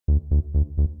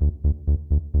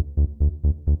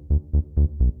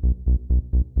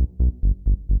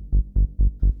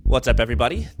What's up,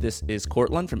 everybody? This is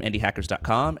Courtland from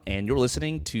IndieHackers.com, and you're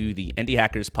listening to the Indie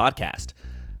Hackers podcast.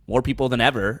 More people than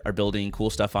ever are building cool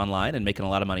stuff online and making a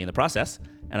lot of money in the process.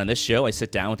 And on this show, I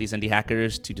sit down with these indie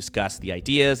hackers to discuss the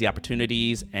ideas, the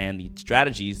opportunities, and the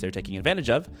strategies they're taking advantage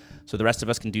of so the rest of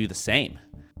us can do the same.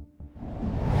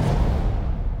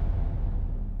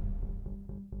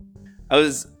 I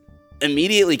was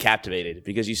immediately captivated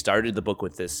because you started the book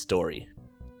with this story.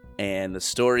 And the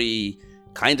story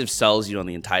kind of sells you on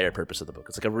the entire purpose of the book.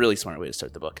 It's like a really smart way to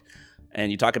start the book.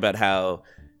 And you talk about how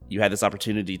you had this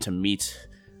opportunity to meet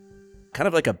kind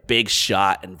of like a big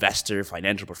shot investor,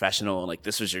 financial professional, and like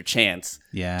this was your chance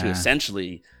to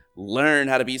essentially learn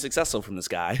how to be successful from this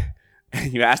guy.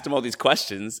 And you asked him all these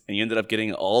questions and you ended up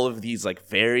getting all of these like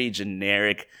very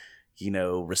generic,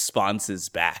 responses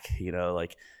back,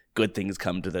 like good things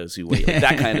come to those who wait, like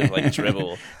that kind of like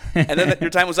dribble. And then your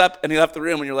time was up and you left the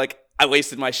room and you're like, I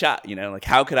wasted my shot, like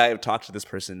how could I have talked to this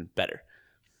person better?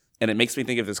 And it makes me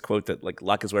think of this quote that like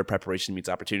luck is where preparation meets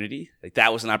opportunity. Like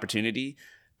that was an opportunity,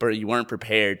 but you weren't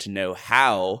prepared to know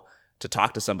how to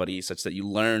talk to somebody such that you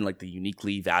learn like the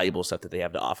uniquely valuable stuff that they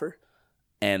have to offer.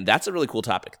 And that's a really cool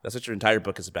topic. That's what your entire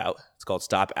book is about. It's called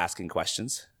Stop Asking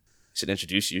Questions. I should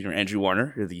introduce you. You're Andrew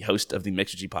Warner. You're the host of the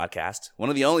Mixergy podcast, one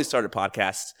of the only startup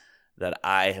podcasts that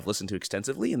I have listened to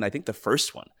extensively. And I think the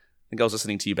first one, I think I was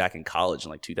listening to you back in college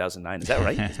in like 2009. Is that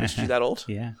right? Is Mixergy that old?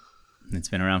 Yeah. It's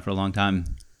been around for a long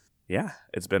time. Yeah.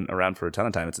 It's been around for a ton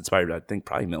of time. It's inspired, I think,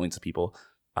 probably millions of people.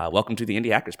 Welcome to the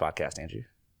Indie Hackers podcast, Andrew.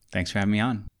 Thanks for having me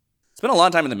on. It's been a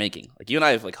long time in the making. Like you and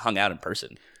I have like hung out in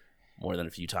person more than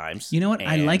a few times. You know what?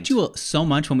 I liked you so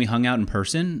much when we hung out in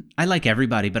person. I like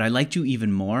everybody, but I liked you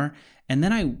even more. And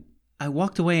then I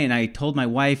walked away and I told my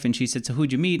wife and she said, so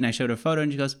who'd you meet? And I showed her a photo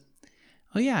and she goes,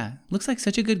 oh yeah, looks like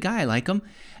such a good guy. I like him.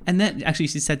 And then actually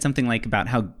she said something like about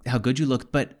how good you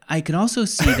looked, but I could also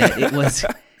see that it was,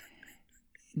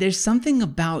 there's something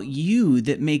about you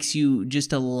that makes you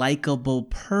just a likable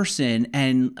person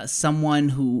and someone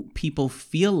who people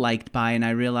feel liked by. And I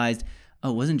realized,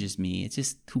 oh, it wasn't just me. It's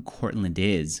just who Courtland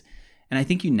is. And I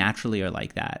think you naturally are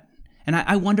like that. And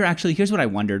I wonder, actually, here's what I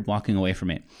wondered walking away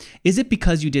from it. Is it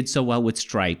because you did so well with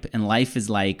Stripe and life is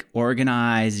like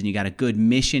organized and you got a good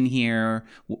mission here?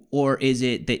 Or is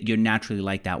it that you're naturally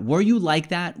like that? Were you like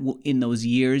that in those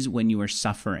years when you were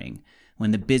suffering,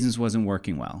 when the business wasn't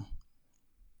working well?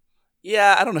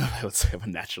 Yeah, I don't know if I would say I'm a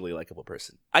naturally likable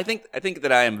person. I think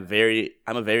that I'm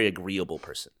a very agreeable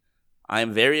person. I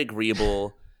am very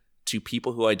agreeable to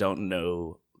people who I don't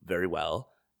know very well.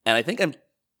 And I think I'm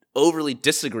overly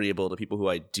disagreeable to people who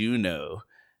I do know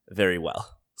very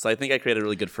well. So I think I create a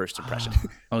really good first impression.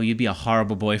 Oh, you'd be a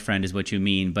horrible boyfriend is what you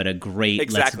mean, but a great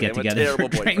exactly. Let's get I'm together a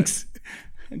terrible for drinks.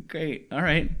 Great. All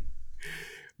right.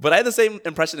 But I had the same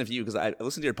impression of you because I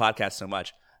listened to your podcast so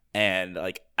much. And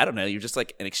like, I don't know, you're just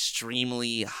like an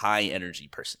extremely high energy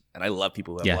person. And I love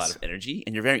people who have a lot of energy.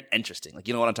 And you're very interesting. Like,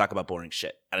 you don't want to talk about boring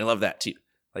shit. And I love that too.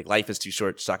 Like life is too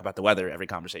short to talk about the weather every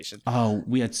conversation. Oh,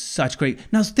 we had such great.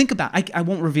 Now think about, I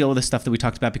won't reveal all the stuff that we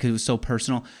talked about because it was so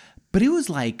personal, but it was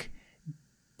like,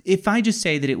 if I just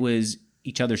say that it was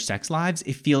each other's sex lives,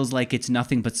 it feels like it's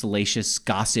nothing but salacious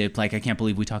gossip. Like I can't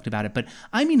believe we talked about it, but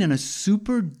I mean on a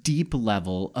super deep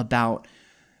level about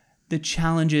the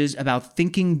challenges, about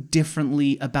thinking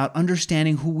differently, about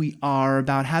understanding who we are,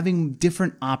 about having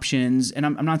different options. And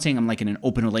I'm not saying I'm like in an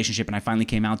open relationship and I finally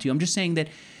came out to you. I'm just saying that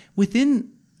within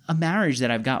a marriage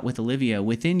that I've got with Olivia,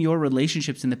 within your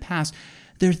relationships in the past,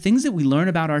 there are things that we learn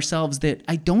about ourselves that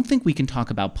I don't think we can talk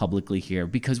about publicly here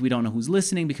because we don't know who's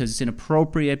listening, because it's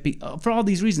inappropriate, for all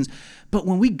these reasons. But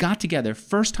when we got together,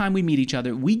 first time we meet each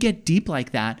other, we get deep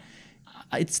like that.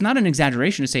 It's not an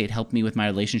exaggeration to say it helped me with my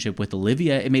relationship with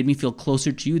Olivia. It made me feel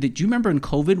closer to you. Do you remember in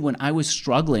COVID when I was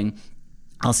struggling?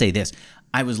 I'll say this.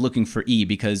 I was looking for E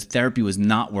because therapy was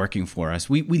not working for us.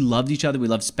 We loved each other. We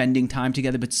loved spending time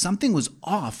together, but something was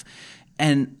off.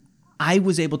 And I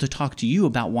was able to talk to you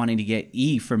about wanting to get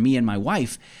E for me and my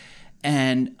wife.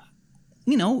 And,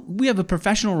 we have a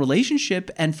professional relationship.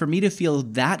 And for me to feel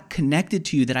that connected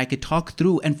to you that I could talk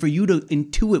through and for you to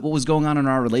intuit what was going on in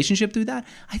our relationship through that,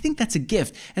 I think that's a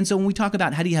gift. And so when we talk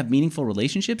about how do you have meaningful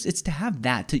relationships, it's to have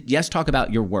that, to talk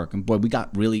about your work. And boy, we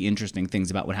got really interesting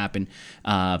things about what happened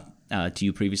to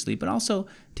you previously, but also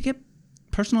to get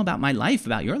personal about my life,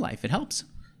 about your life. It helps.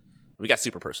 We got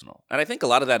super personal. And I think a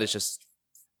lot of that is just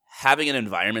having an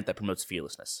environment that promotes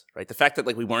fearlessness, right? The fact that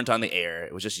like we weren't on the air,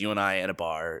 it was just you and I at a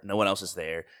bar, no one else is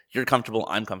there. You're comfortable,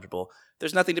 I'm comfortable.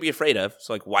 There's nothing to be afraid of.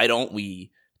 So like, why don't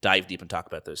we dive deep and talk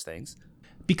about those things?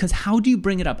 because how do you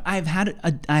bring it up? I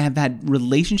have had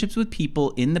relationships with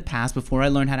people in the past before I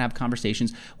learned how to have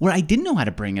conversations where I didn't know how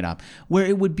to bring it up, where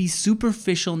it would be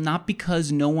superficial, not because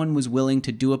no one was willing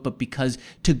to do it, but because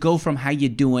to go from how you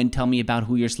doing, tell me about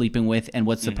who you're sleeping with and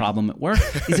what's the problem at work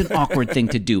is an awkward thing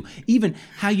to do. Even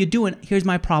how you doing, here's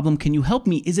my problem, can you help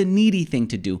me, is a needy thing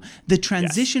to do. The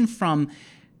transition from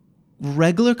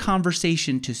regular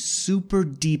conversation to super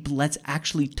deep, let's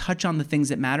actually touch on the things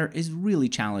that matter is really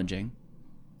challenging.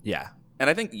 Yeah. And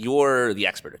I think you're the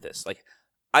expert at this. Like,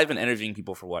 I've been interviewing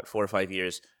people for 4 or 5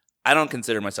 years. I don't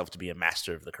consider myself to be a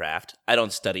master of the craft. I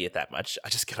don't study it that much. I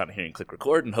just get on here and click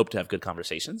record and hope to have good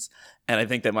conversations. And I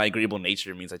think that my agreeable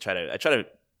nature means I try to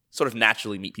sort of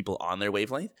naturally meet people on their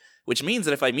wavelength, which means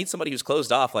that if I meet somebody who's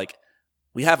closed off, like,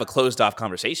 we have a closed off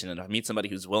conversation. And if I meet somebody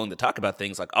who's willing to talk about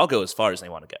things, like, I'll go as far as they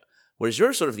want to go. Whereas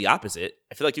you're sort of the opposite.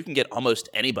 I feel like you can get almost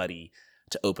anybody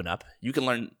to open up. You can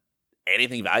learn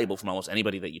anything valuable from almost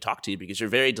anybody that you talk to because you're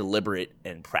very deliberate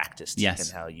and practiced in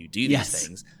how you do these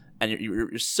things. And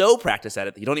you're so practiced at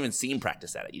it that you don't even seem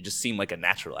practiced at it. You just seem like a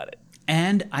natural at it.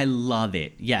 And I love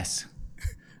it. Yes.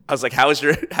 I was like, how is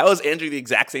Andrew the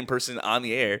exact same person on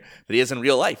the air that he is in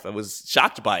real life? I was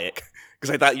shocked by it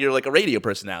because I thought you're like a radio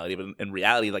personality, but in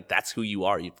reality, like, that's who you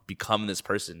are. You've become this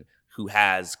person who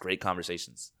has great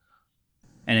conversations.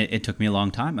 And it took me a long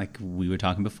time. Like we were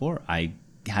talking before, I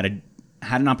had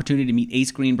an opportunity to meet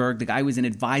Ace Greenberg. The guy was an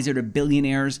advisor to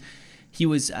billionaires. He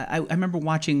was. I remember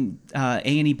watching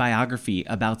A&E biography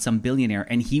about some billionaire,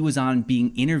 and he was on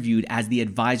being interviewed as the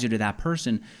advisor to that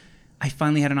person. I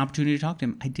finally had an opportunity to talk to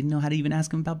him. I didn't know how to even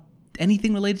ask him about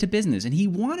anything related to business, and he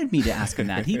wanted me to ask him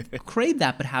that. He craved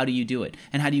that, but how do you do it?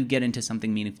 And how do you get into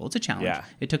something meaningful? It's a challenge. Yeah.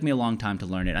 It took me a long time to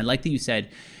learn it. I like that you said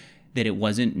that it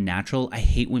wasn't natural. I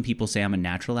hate when people say I'm a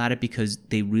natural at it because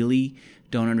they really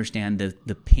don't understand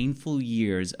the painful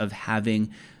years of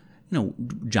having,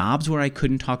 jobs where I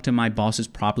couldn't talk to my bosses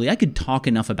properly. I could talk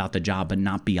enough about the job, but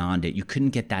not beyond it. You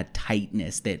couldn't get that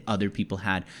tightness that other people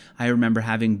had. I remember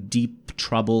having deep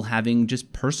trouble having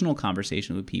just personal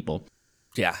conversations with people.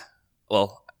 Yeah.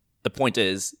 Well, the point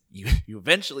is you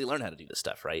eventually learn how to do this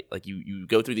stuff, right? Like you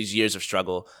go through these years of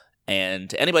struggle. And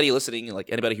to anybody listening, like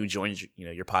anybody who joins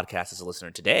your podcast as a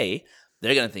listener today,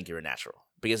 they're going to think you're a natural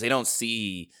because they don't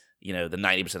see the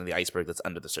 90% of the iceberg that's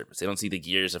under the surface. They don't see the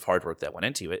years of hard work that went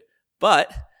into it.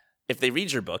 But if they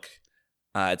read your book,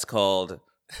 it's called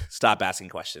Stop Asking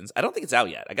Questions. I don't think it's out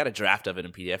yet. I got a draft of it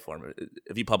in PDF form.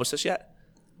 Have you published this yet?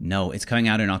 No, it's coming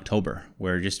out in October.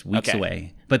 We're just weeks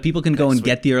away. But people can go and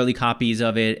get the early copies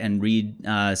of it and read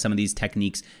some of these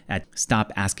techniques at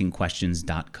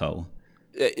stopaskingquestions.co.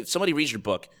 If somebody reads your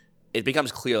book, it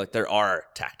becomes clear like there are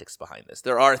tactics behind this.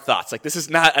 There are thoughts. Like, this is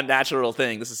not a natural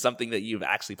thing. This is something that you've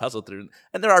actually puzzled through.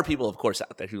 And there are people, of course,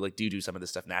 out there who like do some of this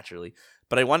stuff naturally.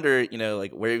 But I wonder,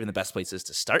 like where even the best place is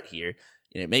to start here.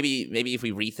 Maybe if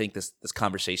we rethink this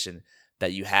conversation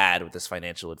that you had with this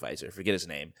financial advisor, forget his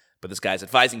name, but this guy's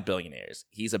advising billionaires.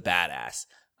 He's a badass.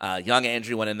 Young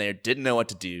Andrew went in there, didn't know what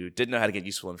to do, didn't know how to get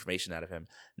useful information out of him.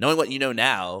 Knowing what you know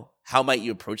now, how might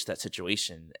you approach that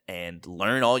situation and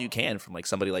learn all you can from like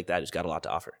somebody like that who's got a lot to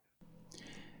offer?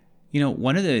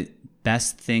 One of the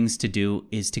best things to do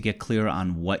is to get clear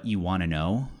on what you want to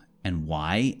know and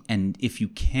why. And if you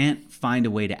can't find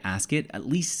a way to ask it, at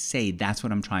least say, that's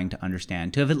what I'm trying to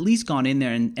understand. To have at least gone in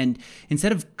there and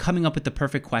instead of coming up with the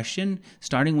perfect question,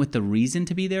 starting with the reason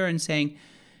to be there and saying,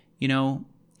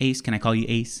 Ace, can I call you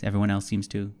Ace? Everyone else seems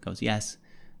to. Goes, yes.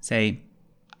 Say,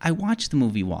 I watched the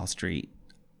movie Wall Street.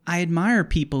 I admire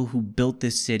people who built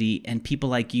this city and people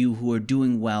like you who are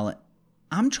doing well.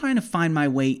 I'm trying to find my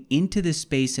way into this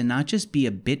space and not just be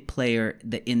a bit player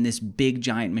in this big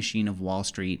giant machine of Wall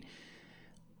Street.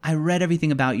 I read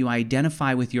everything about you. I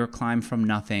identify with your climb from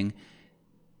nothing.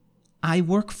 I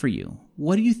work for you.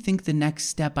 What do you think the next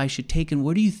step I should take, and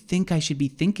what do you think I should be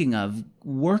thinking of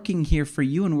working here for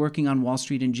you and working on Wall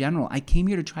Street in general? I came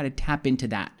here to try to tap into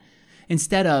that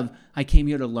instead of I came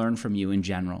here to learn from you in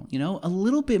general. A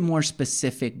little bit more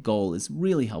specific goal is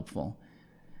really helpful.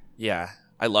 Yeah,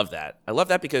 I love that. I love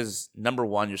that because number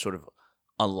one, you're sort of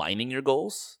aligning your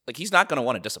goals. Like, he's not going to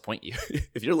want to disappoint you.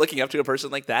 If you're looking up to a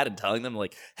person like that and telling them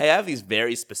like, hey, I have these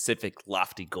very specific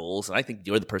lofty goals and I think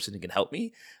you're the person who can help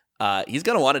me, he's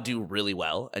going to want to do really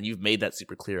well, and you've made that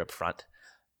super clear up front.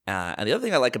 And the other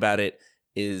thing I like about it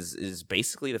is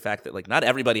basically the fact that like not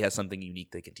everybody has something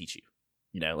unique they can teach you.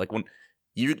 Like when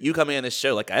you come in on this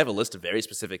show, like I have a list of very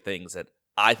specific things that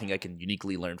I think I can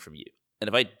uniquely learn from you. And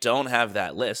if I don't have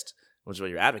that list, which is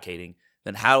what you're advocating,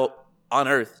 then how on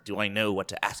earth do I know what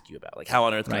to ask you about? Like, how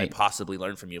on earth can I possibly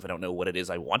learn from you if I don't know what it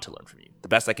is I want to learn from you? The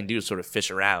best I can do is sort of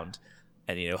fish around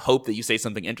and hope that you say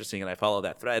something interesting and I follow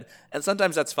that thread. And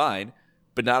sometimes that's fine,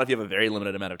 but not if you have a very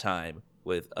limited amount of time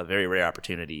with a very rare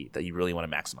opportunity that you really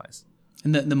want to maximize.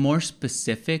 And the more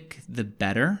specific, the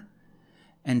better.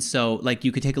 And so, like,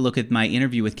 you could take a look at my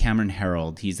interview with Cameron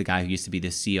Herold. He's the guy who used to be the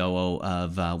COO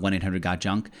of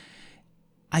 1-800-GOT-JUNK.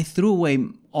 I threw away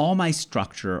all my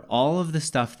structure, all of the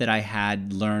stuff that I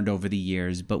had learned over the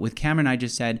years. But with Cameron, I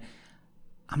just said,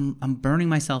 I'm burning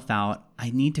myself out.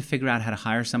 I need to figure out how to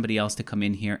hire somebody else to come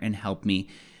in here and help me.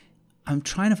 I'm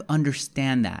trying to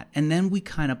understand that. And then we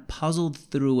kind of puzzled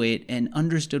through it and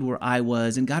understood where I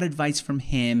was and got advice from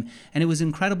him. And it was an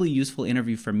incredibly useful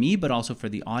interview for me, but also for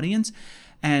the audience.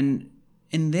 And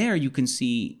in there, you can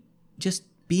see just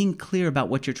being clear about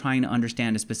what you're trying to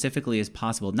understand as specifically as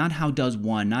possible. Not how does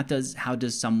one, not how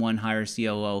does someone hire a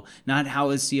COO, not how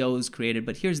is COOs created,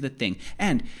 but here's the thing.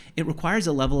 And it requires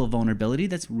a level of vulnerability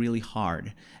that's really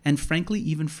hard. And frankly,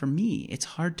 even for me, it's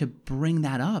hard to bring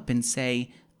that up and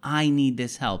say, I need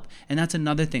this help. And that's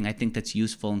another thing I think that's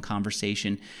useful in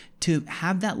conversation, to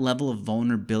have that level of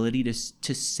vulnerability to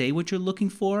say what you're looking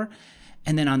for.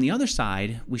 And then on the other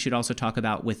side, we should also talk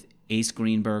about with Ace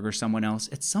Greenberg or someone else,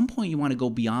 at some point you want to go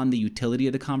beyond the utility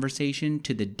of the conversation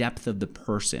to the depth of the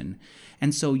person.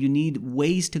 And so you need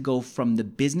ways to go from the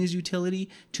business utility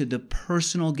to the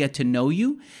personal get to know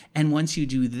you. And once you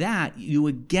do that, you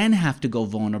again have to go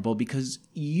vulnerable, because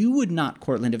you would not,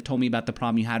 Courtland, have told me about the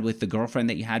problem you had with the girlfriend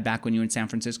that you had back when you were in San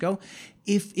Francisco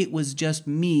if it was just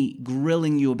me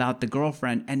grilling you about the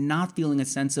girlfriend and not feeling a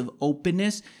sense of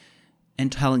openness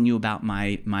and telling you about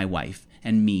my wife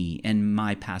and me and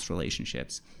my past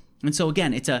relationships. And so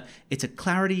again, it's a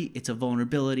clarity, it's a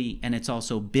vulnerability, and it's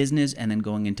also business and then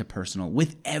going into personal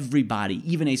with everybody,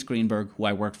 even Ace Greenberg, who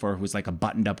I worked for, who was like a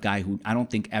buttoned up guy who I don't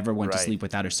think ever went to sleep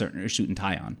without a suit and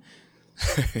tie on.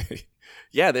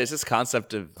 Yeah, there's this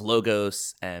concept of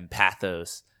logos and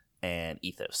pathos and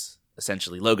ethos.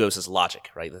 Essentially, logos is logic,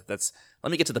 right? That's,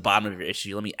 let me get to the bottom of your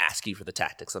issue. Let me ask you for the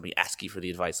tactics. Let me ask you for the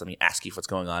advice. Let me ask you for what's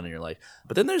going on in your life.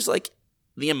 But then there's like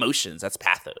the emotions. That's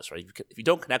pathos, right? If you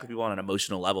don't connect with people on an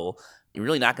emotional level, you're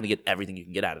really not going to get everything you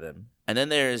can get out of them. And then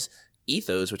there's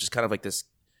ethos, which is kind of like this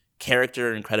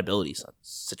character and credibility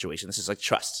situation. This is like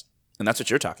trust. And that's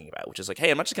what you're talking about, which is like, hey,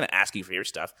 I'm not just going to ask you for your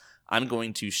stuff. I'm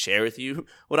going to share with you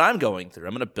what I'm going through.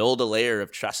 I'm going to build a layer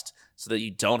of trust so that you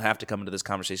don't have to come into this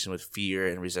conversation with fear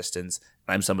and resistance.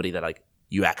 And I'm somebody that like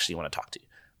you actually want to talk to.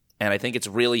 And I think it's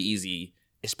really easy,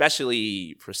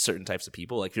 especially for certain types of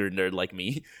people, like if you're a nerd like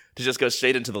me, to just go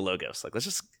straight into the logos. Like, let's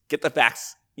just get the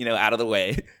facts, out of the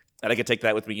way. And I could take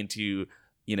that with me into,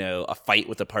 a fight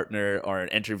with a partner or an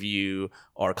interview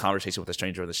or a conversation with a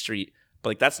stranger on the street. But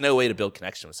like, that's no way to build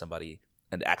connection with somebody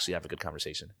and actually have a good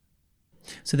conversation.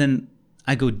 So then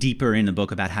I go deeper in the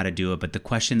book about how to do it. But the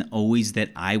question always that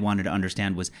I wanted to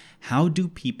understand was, how do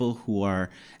people who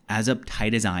are as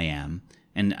uptight as I am,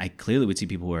 and I clearly would see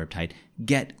people who are uptight,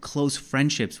 get close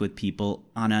friendships with people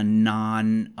on a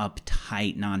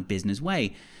non-uptight, non-business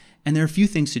way? And there are a few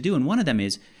things to do. And one of them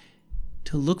is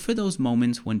to look for those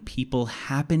moments when people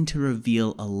happen to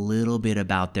reveal a little bit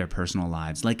about their personal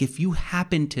lives. Like if you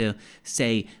happen to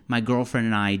say, my girlfriend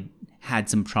and I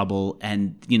had some trouble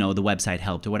and, the website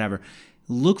helped or whatever,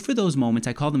 look for those moments.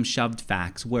 I call them shoved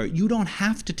facts, where you don't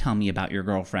have to tell me about your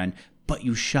girlfriend, but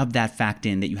you shove that fact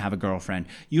in that you have a girlfriend.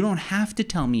 You don't have to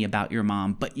tell me about your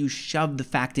mom, but you shove the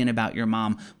fact in about your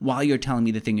mom while you're telling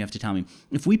me the thing you have to tell me.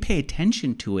 If we pay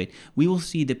attention to it, we will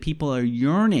see that people are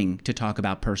yearning to talk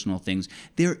about personal things.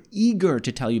 They're eager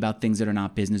to tell you about things that are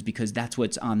not business because that's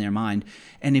what's on their mind.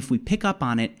 And if we pick up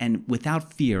on it and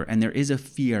without fear, and there is a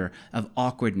fear of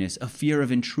awkwardness, a fear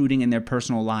of intruding in their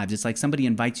personal lives. It's like somebody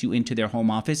invites you into their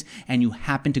home office and you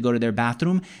happen to go to their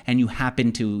bathroom and you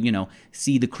happen to,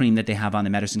 see the cream that they have on the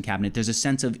medicine cabinet. There's a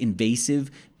sense of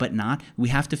invasive, but not. We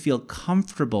have to feel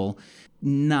comfortable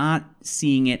not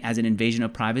seeing it as an invasion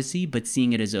of privacy, but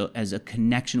seeing it as a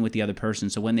connection with the other person.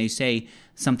 So when they say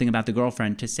something about the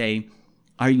girlfriend, to say,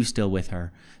 are you still with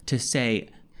her? To say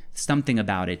something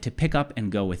about it, to pick up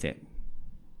and go with it.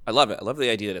 I love it. I love the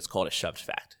idea that it's called a shoved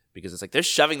fact, because it's like they're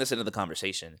shoving this into the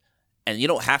conversation and you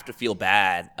don't have to feel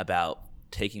bad about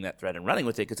taking that thread and running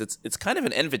with it, because it's kind of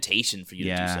an invitation for you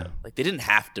to do so. Like they didn't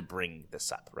have to bring this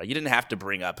up, right? You didn't have to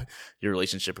bring up your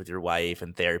relationship with your wife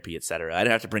and therapy, et cetera. I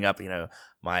didn't have to bring up,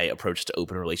 my approach to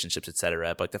open relationships, et cetera.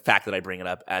 But like the fact that I bring it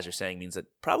up, as you're saying, means that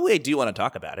probably I do want to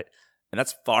talk about it. And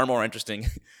that's far more interesting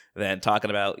than talking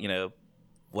about,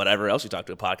 whatever else you talk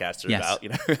to a podcaster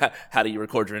about, how do you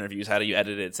record your interviews? How do you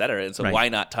edit it, et cetera? And so why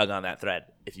not tug on that thread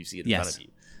if you see it in front of you?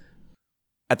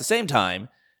 At the same time,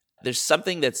 there's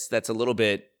something that's a little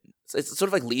bit it's sort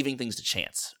of like leaving things to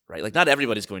chance, right? Like not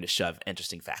everybody's going to shove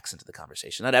interesting facts into the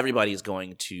conversation. Not everybody is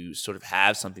going to sort of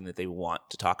have something that they want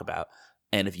to talk about.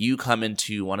 And if you come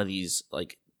into one of these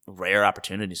like rare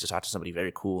opportunities to talk to somebody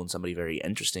very cool and somebody very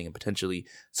interesting and potentially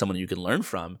someone you can learn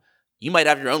from, you might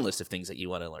have your own list of things that you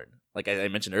want to learn. Like I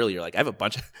mentioned earlier, like I have a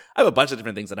bunch of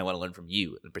different things that I want to learn from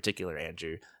you in particular,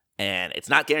 Andrew. And it's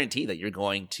not guaranteed that you're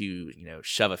going to,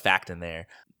 shove a fact in there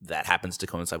that happens to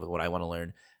coincide with what I want to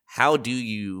learn. How do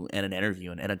you, in an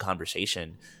interview and in a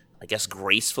conversation, I guess,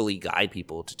 gracefully guide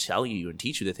people to tell you and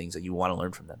teach you the things that you want to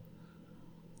learn from them?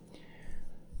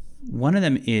 One of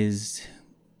them is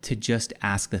to just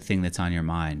ask the thing that's on your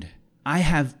mind. I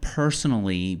have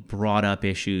personally brought up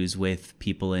issues with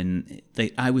people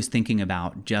that I was thinking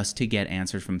about just to get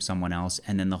answers from someone else,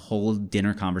 and then the whole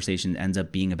dinner conversation ends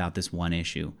up being about this one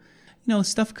issue.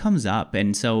 Stuff comes up,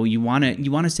 and so you want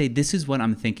to say, this is what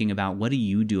I'm thinking about. What do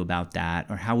you do about that?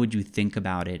 Or how would you think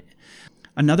about it?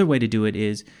 Another way to do it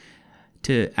is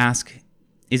to ask,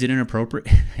 is it inappropriate?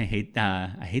 I hate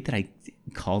that I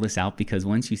call this out, because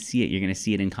once you see it, you're going to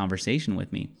see it in conversation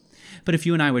with me. But if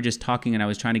you and I were just talking and I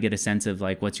was trying to get a sense of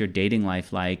like, what's your dating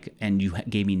life like? And you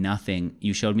gave me nothing,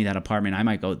 you showed me that apartment, I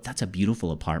might go, that's a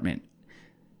beautiful apartment.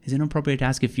 Is it inappropriate to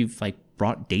ask if you've like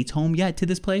brought dates home yet to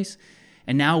this place?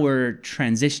 And now we're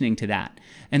transitioning to that.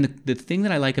 And the thing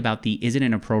that I like about the is it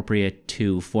inappropriate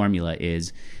to formula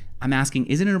is I'm asking,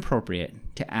 is it inappropriate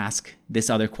to ask this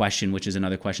other question, which is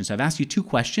another question? So I've asked you two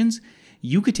questions.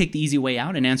 You could take the easy way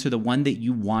out and answer the one that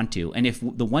you want to. And if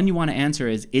the one you want to answer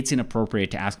is it's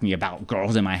inappropriate to ask me about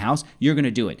girls in my house, you're going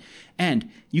to do it. And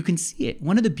you can see it.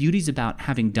 One of the beauties about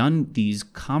having done these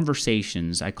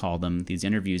conversations, I call them, these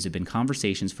interviews have been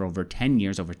conversations for over 10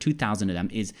 years, over 2,000 of them,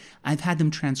 is I've had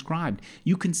them transcribed.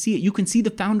 You can see it. You can see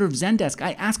the founder of Zendesk.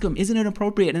 I ask him, isn't it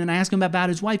inappropriate? And then I ask him about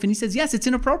his wife, and he says, yes, it's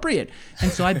inappropriate.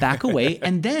 And so I back away,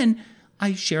 and then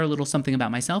I share a little something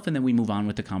about myself, and then we move on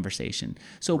with the conversation.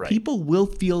 So Right. People will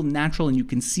feel natural, and you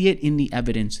can see it in the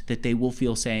evidence that they will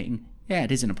feel saying, yeah,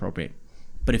 it is inappropriate.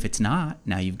 But if it's not,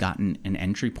 now you've gotten an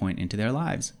entry point into their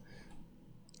lives.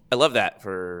 I love that.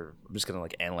 I'm just going to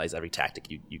like analyze every tactic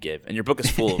you give. And your book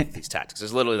is full of these tactics.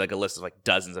 There's literally like a list of like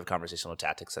dozens of conversational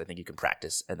tactics that I think you can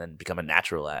practice and then become a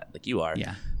natural at, like you are.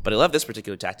 Yeah. But I love this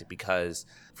particular tactic because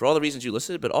for all the reasons you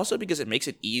listed, but also because it makes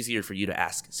it easier for you to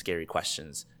ask scary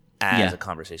questions as a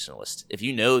conversationalist. If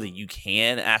you know that you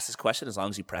can ask this question, as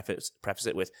long as you preface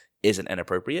it with isn't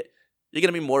inappropriate, you're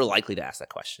going to be more likely to ask that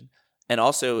question. And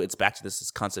also, it's back to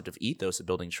this concept of ethos of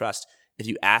building trust. If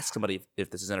you ask somebody if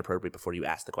this is inappropriate before you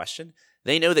ask the question,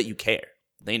 they know that you care.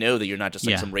 They know that you're not just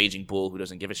like some raging bull who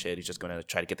doesn't give a shit, who's just going to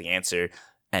try to get the answer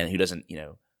and who doesn't,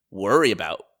 worry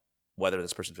about whether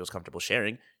this person feels comfortable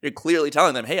sharing. You're clearly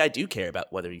telling them, hey, I do care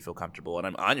about whether you feel comfortable and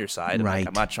I'm on your side. And Right.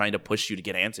 I'm not trying to push you to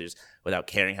get answers without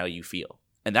caring how you feel.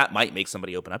 And that might make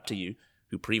somebody open up to you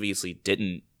who previously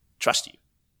didn't trust you.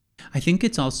 I think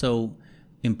it's also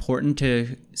important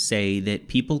to say that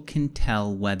people can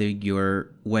tell whether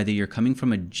you're coming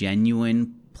from a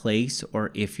genuine place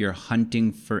or if you're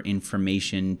hunting for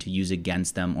information to use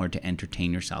against them or to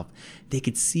entertain yourself. They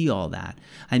could see all that.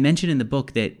 I mentioned in the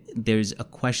book that there's a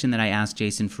question that I asked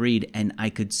Jason Fried, and I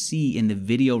could see in the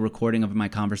video recording of my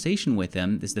conversation with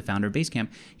him, this is the founder of Basecamp,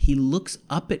 he looks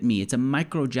up at me. It's a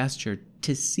micro gesture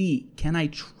to see, can I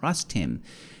trust him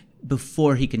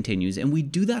before he continues? And we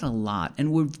do that a lot,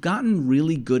 and we've gotten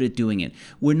really good at doing it.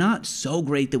 We're not so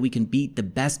great that we can beat the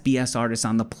best BS artists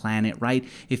on the planet, right?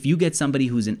 If you get somebody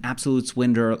who's an absolute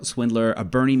swindler, a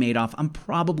Bernie Madoff, I'm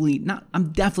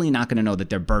definitely not going to know that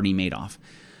they're Bernie Madoff.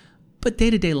 But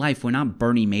day-to-day life, we're not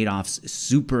Bernie Madoff's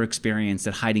super experienced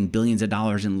at hiding billions of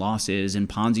dollars in losses and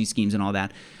Ponzi schemes and all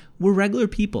that. We're regular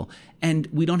people, and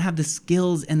we don't have the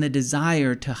skills and the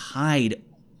desire to hide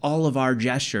all of our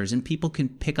gestures, and people can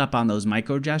pick up on those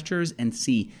micro gestures and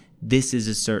see this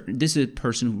is a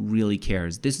person who really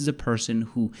cares. This is a person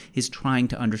who is trying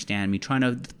to understand me, trying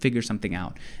to figure something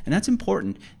out. And that's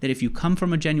important, that if you come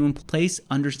from a genuine place,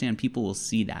 understand people will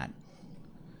see that.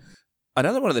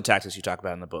 Another one of the tactics you talk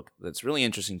about in the book that's really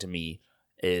interesting to me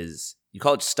is you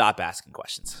call it stop asking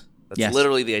questions. That's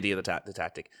literally the idea of the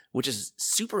tactic, which is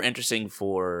super interesting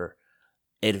for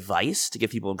advice to give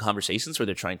people in conversations where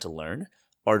they're trying to learn,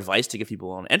 or advice to give people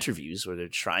on interviews where they're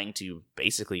trying to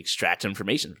basically extract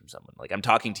information from someone. Like I'm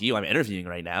talking to you, I'm interviewing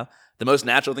right now. The most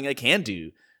natural thing I can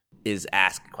do is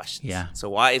ask questions. Yeah.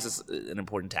 So why is this an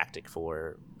important tactic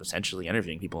for essentially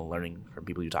interviewing people and learning from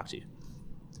people you talk to?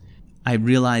 I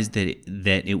realized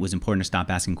that it was important to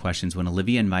stop asking questions when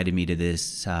Olivia invited me to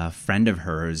this friend of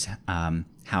hers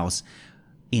house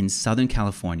in Southern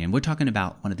California. And we're talking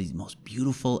about one of these most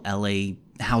beautiful LA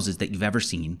houses that you've ever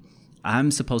seen.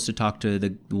 I'm supposed to talk to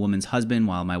the woman's husband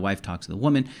while my wife talks to the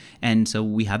woman. And so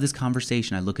we have this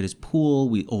conversation. I look at his pool.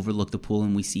 We overlook the pool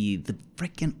and we see the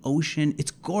freaking ocean.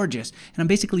 It's gorgeous. And I'm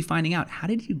basically finding out, how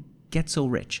did you get so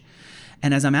rich?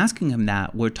 And as I'm asking him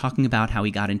that, we're talking about how he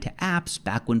got into apps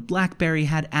back when BlackBerry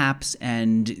had apps,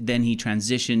 and then he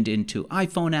transitioned into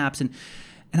iPhone apps. And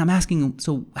I'm asking him,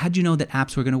 so how'd you know that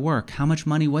apps were going to work? How much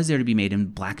money was there to be made in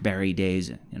BlackBerry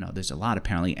days? You know, there's a lot.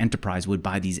 Apparently, Enterprise would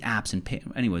buy these apps and pay.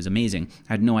 Anyway, it was amazing.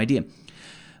 I had no idea.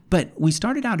 But we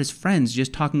started out as friends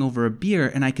just talking over a beer,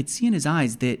 and I could see in his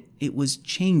eyes that it was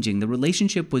changing. The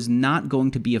relationship was not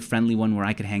going to be a friendly one where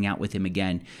I could hang out with him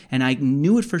again. And I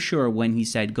knew it for sure when he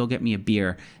said, go get me a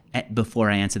beer before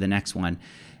I answer the next one.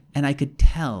 And I could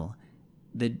tell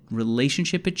the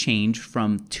relationship had changed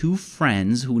from two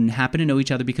friends who happened to know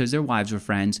each other because their wives were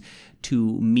friends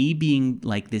to me being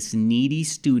like this needy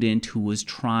student who was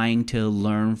trying to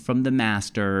learn from the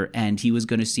master, and he was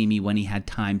going to see me when he had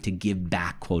time to give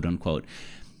back, quote unquote.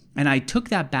 And I took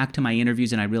that back to my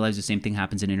interviews, and I realized the same thing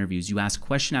happens in interviews. You ask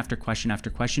question after question after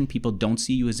question. People don't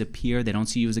see you as a peer. They don't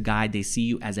see you as a guide. They see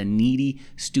you as a needy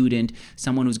student,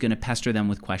 someone who's going to pester them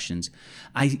with questions.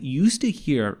 I used to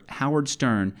hear Howard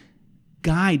Stern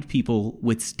guide people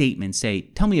with statements, say,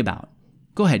 tell me about.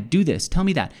 Go ahead, do this, tell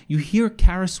me that. You hear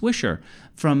Kara Swisher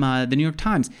from the New York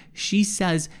Times. She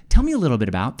says, tell me a little bit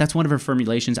about. That's one of her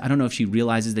formulations. I don't know if she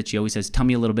realizes that she always says, tell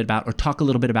me a little bit about or talk a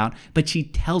little bit about, but she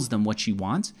tells them what she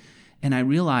wants. And I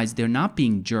realized they're not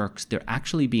being jerks. They're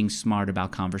actually being smart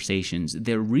about conversations.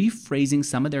 They're rephrasing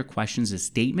some of their questions as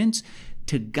statements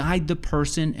to guide the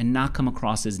person and not come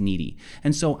across as needy.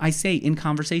 And so I say in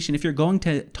conversation, if you're going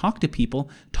to talk to people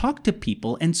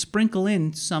and sprinkle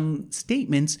in some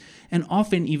statements and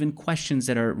often even questions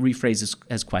that are rephrased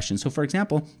as questions. So for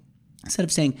example, instead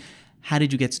of saying, how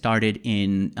did you get started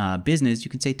in business?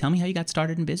 You can say, tell me how you got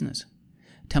started in business.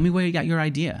 Tell me where you got your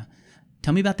idea.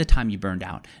 Tell me about the time you burned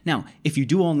out. Now, if you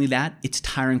do only that, it's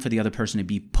tiring for the other person to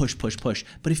be push, push, push.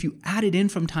 But if you add it in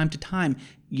from time to time,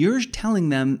 you're telling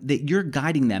them that you're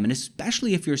guiding them. And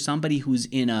especially if you're somebody who's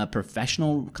in a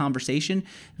professional conversation,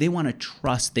 they want to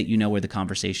trust that you know where the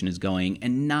conversation is going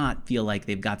and not feel like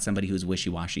they've got somebody who's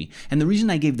wishy-washy. And the reason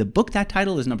I gave the book that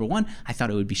title is, number one, I thought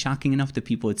it would be shocking enough that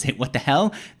people would say, what the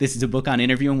hell? This is a book on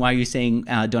interviewing. Why are you saying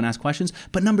don't ask questions?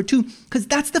 But number two, because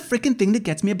that's the freaking thing that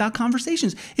gets me about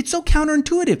conversations. It's so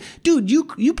counterintuitive. Dude,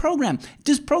 you program.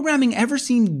 Does programming ever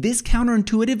seem this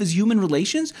counterintuitive as human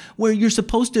relations, where you're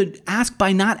supposed to ask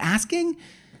by not asking?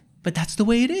 But that's the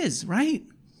way it is, right?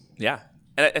 Yeah.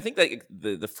 And I think that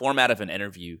the format of an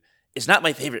interview is not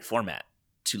my favorite format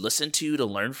to listen to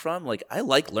learn from. Like, I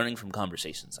like learning from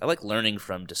conversations. I like learning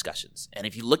from discussions. And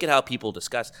if you look at how people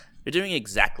discuss, they're doing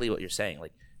exactly what you're saying.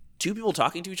 Like, two people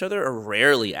talking to each other are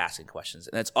rarely asking questions.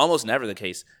 And that's almost never the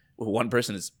case where one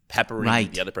person is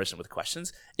peppering the other person with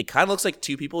questions. It kind of looks like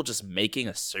two people just making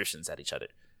assertions at each other.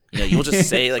 You know, you'll just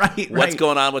say, like, what's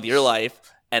going on with your life?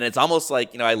 And it's almost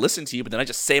like, you know, I listen to you, but then I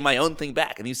just say my own thing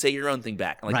back, and you say your own thing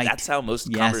back. And like, that's how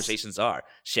most conversations are.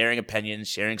 Sharing opinions,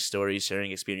 sharing stories,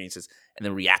 sharing experiences, and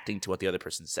then reacting to what the other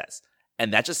person says.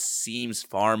 And that just seems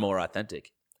far more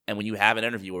authentic. And when you have an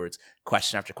interview where it's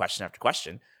question after question after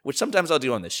question, which sometimes I'll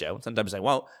do on this show, sometimes I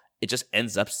won't, it just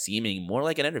ends up seeming more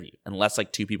like an interview and less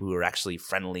like two people who are actually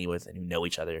friendly with and who know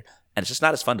each other. And it's just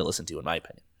not as fun to listen to, in my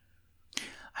opinion.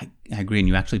 I agree. And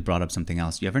you actually brought up something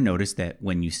else. You ever notice that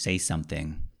when you say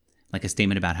something, like a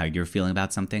statement about how you're feeling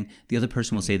about something, the other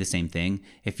person will say the same thing?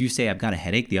 If you say, I've got a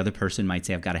headache, the other person might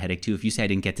say, I've got a headache too. If you say, I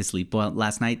didn't get to sleep well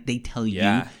last night, they tell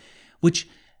you, which,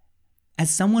 as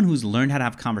someone who's learned how to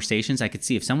have conversations, I could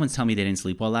see if someone's telling me they didn't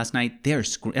sleep well last night,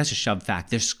 that's a shoved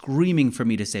fact. They're screaming for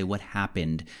me to say, what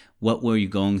happened? What were you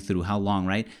going through? How long,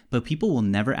 right? But people will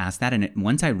never ask that. And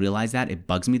once I realize that, it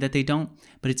bugs me that they don't.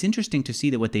 But it's interesting to see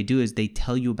that what they do is they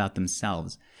tell you about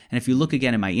themselves. And if you look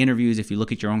again at my interviews, if you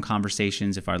look at your own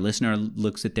conversations, if our listener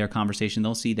looks at their conversation,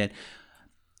 they'll see that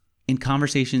in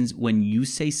conversations, when you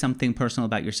say something personal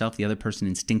about yourself, the other person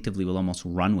instinctively will almost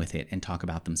run with it and talk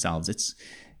about themselves.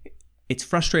 It's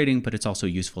frustrating, but it's also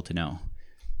useful to know.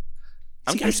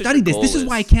 See, I studied this. This is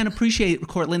why I can't appreciate,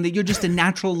 Cortland, that you're just a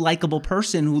natural, likable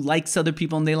person who likes other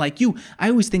people and they like you. I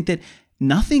always think that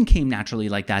nothing came naturally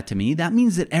like that to me. That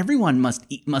means that everyone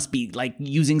must be like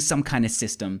using some kind of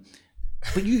system.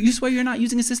 But you swear you're not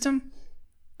using a system?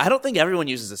 I don't think everyone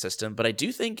uses a system, but I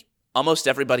do think almost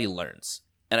everybody learns.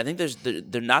 And I think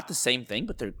they're not the same thing,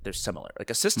 but they're similar. Like,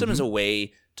 a system is a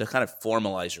way to kind of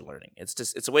formalize your learning.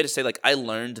 It's a way to say, like, I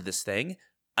learned this thing.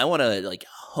 I want to like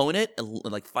hone it and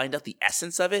like find out the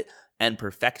essence of it and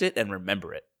perfect it and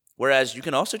remember it. Whereas you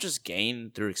can also just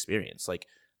gain through experience. Like,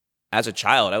 as a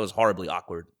child, I was horribly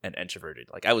awkward and introverted.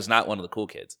 Like, I was not one of the cool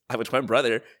kids. I have a twin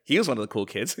brother. He was one of the cool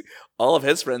kids. All of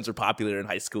his friends were popular in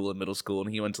high school and middle school,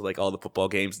 and he went to like all the football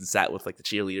games and sat with like the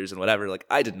cheerleaders and whatever. Like,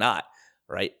 I did not,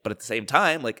 right? But at the same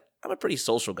time, like, I'm a pretty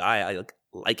social guy. I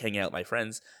like hanging out with my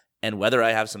friends. And whether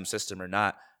I have some system or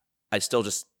not, I still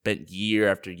just spent year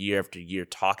after year after year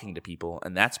talking to people,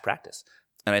 and that's practice.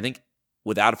 And I think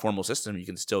without a formal system, you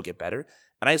can still get better.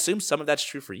 And I assume some of that's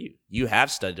true for you. You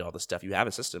have studied all this stuff. You have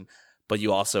a system, but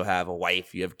you also have a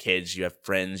wife, you have kids, you have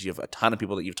friends, you have a ton of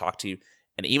people that you've talked to.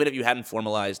 And even if you hadn't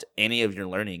formalized any of your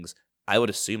learnings, I would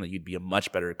assume that you'd be a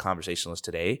much better conversationalist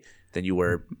today than you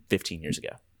were 15 years ago.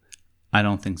 I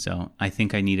don't think so. I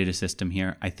think I needed a system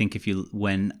here. I think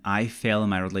when I fail in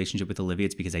my relationship with Olivia,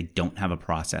 it's because I don't have a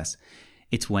process.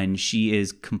 It's when she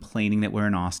is complaining that we're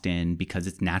in Austin because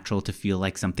it's natural to feel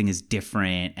like something is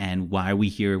different and why are we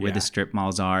here where the strip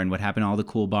malls are and what happened to all the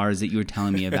cool bars that you were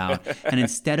telling me about. And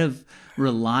instead of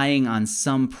relying on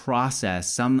some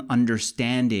process, some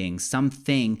understanding,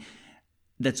 something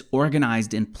that's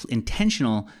organized and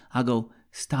intentional, I'll go,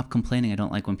 stop complaining. I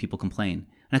don't like when people complain.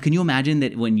 Now, can you imagine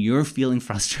that when you're feeling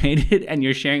frustrated and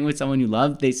you're sharing with someone you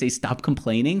love, they say, stop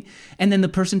complaining. And then the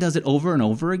person does it over and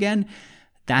over again.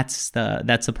 That's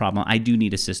the problem. I do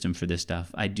need a system for this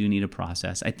stuff. I do need a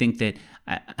process. I think that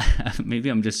maybe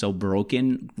I'm just so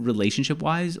broken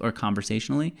relationship-wise or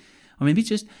conversationally, or maybe it's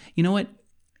just, you know what?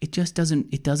 It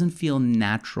doesn't feel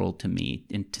natural to me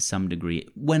to some degree.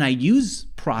 When I use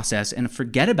process and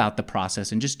forget about the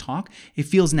process and just talk, it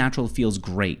feels natural. It feels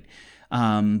great.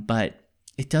 But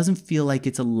it doesn't feel like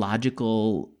it's a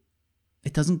logical.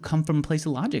 It doesn't come from a place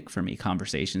of logic for me.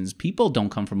 Conversations, people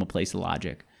don't come from a place of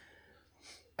logic.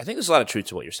 I think there's a lot of truth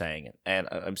to what you're saying, and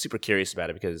I'm super curious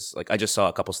about it because, like, I just saw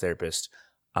a couples therapist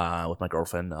with my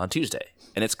girlfriend on Tuesday,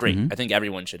 and it's great. I think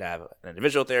everyone should have an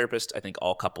individual therapist. I think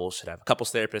all couples should have a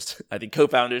couples therapist. I think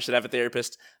co-founders should have a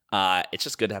therapist. It's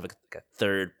just good to have a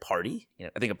third party. You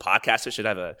know, I think a podcaster should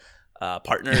have a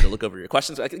partner to look over your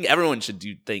questions. I think everyone should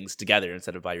do things together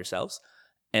instead of by yourselves.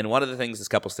 And one of the things this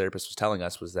couples therapist was telling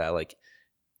us was that, like,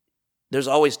 there's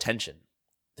always tension.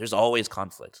 There's always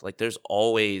conflict. Like, there's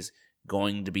always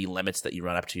going to be limits that you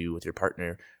run up to with your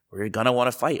partner where you're going to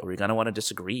want to fight, or you're going to want to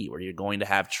disagree, where you're going to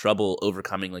have trouble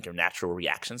overcoming like your natural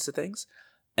reactions to things.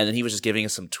 And then he was just giving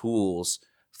us some tools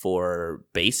for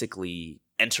basically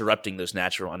interrupting those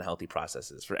natural unhealthy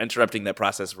processes, for interrupting that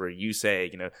process where you say,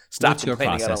 you know, stop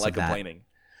complaining, I don't like complaining.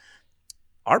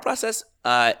 Our process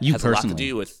has a lot to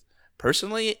do with,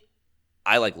 personally,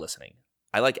 I like listening.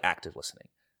 I like active listening.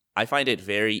 I find it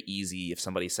very easy if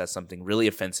somebody says something really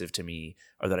offensive to me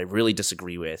or that I really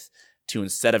disagree with, to,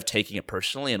 instead of taking it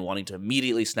personally and wanting to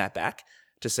immediately snap back,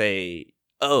 to say,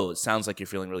 oh, it sounds like you're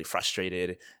feeling really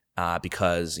frustrated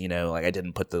because, you know, like I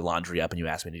didn't put the laundry up and you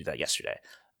asked me to do that yesterday.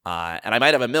 And I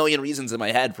might have a million reasons in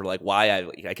my head for like why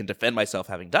I can defend myself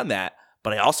having done that,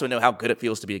 but I also know how good it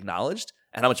feels to be acknowledged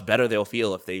and how much better they'll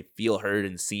feel if they feel heard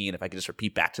and seen, if I can just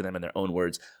repeat back to them in their own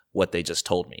words what they just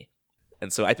told me.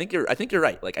 And so I think you're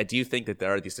right. Like, I do think that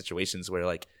there are these situations where,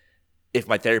 like, if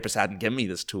my therapist hadn't given me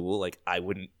this tool, like, I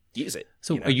wouldn't use it.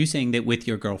 So are you saying that with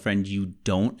your girlfriend, you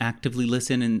don't actively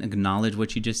listen and acknowledge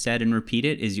what you just said and repeat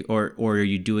it? Or are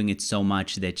you doing it so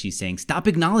much that she's saying, stop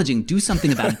acknowledging, do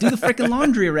something about it, do the freaking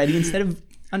laundry already, instead of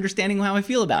understanding how I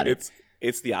feel about it?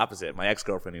 It's the opposite. My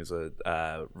ex-girlfriend, who's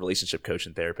a relationship coach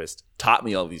and therapist, taught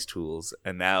me all these tools.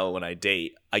 And now when I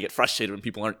date, I get frustrated when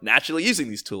people aren't naturally using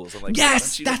these tools. I'm like,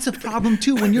 yes, that's a problem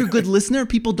too. When you're a good listener,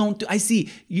 people don't do. I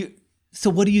see you.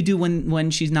 So what do you do when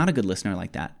she's not a good listener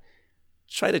like that?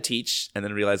 Try to teach and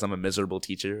then realize I'm a miserable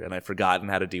teacher and I've forgotten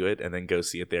how to do it, and then go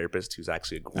see a therapist who's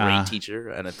actually a great teacher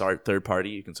and a third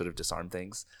party. You can sort of disarm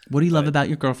things. What do you love about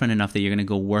your girlfriend enough that you're going to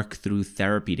go work through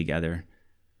therapy together?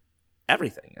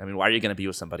 Everything. I mean, why are you going to be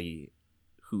with somebody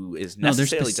who is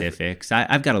necessarily there's specifics.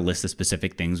 I've got a list of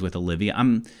specific things with Olivia.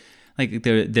 I'm like,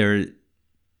 there.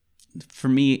 For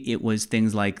me, it was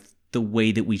things like the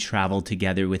way that we traveled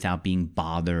together without being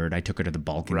bothered. I took her to the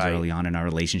Balkans early on in our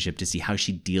relationship to see how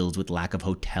she deals with lack of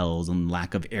hotels and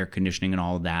lack of air conditioning and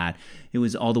all of that. It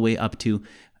was all the way up to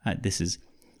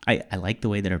I like the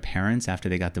way that her parents, after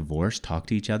they got divorced, talked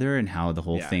to each other and how the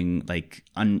whole thing,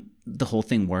 the whole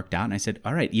thing worked out. And I said,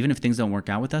 all right, even if things don't work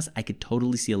out with us, I could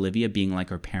totally see Olivia being like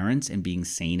her parents and being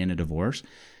sane in a divorce.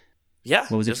 Yeah.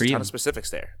 What was it for you? There's a ton of specifics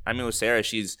there. I mean, with Sarah,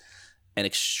 she's an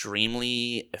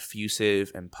extremely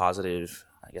effusive and positive,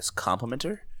 I guess,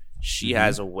 complimenter. She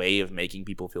has a way of making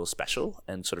people feel special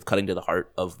and sort of cutting to the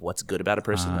heart of what's good about a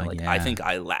person. I think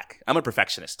I lack. I'm a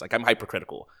perfectionist. Like, I'm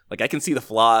hypercritical. Like, I can see the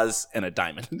flaws in a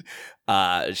diamond.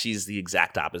 She's the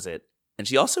exact opposite. And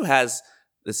she also has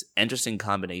this interesting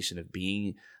combination of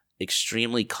being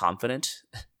extremely confident,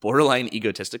 borderline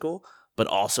egotistical, but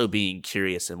also being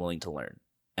curious and willing to learn.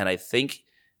 And I think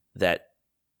that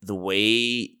the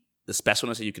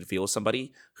specialness that you can feel with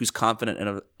somebody who's confident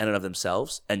in and of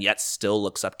themselves and yet still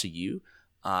looks up to you,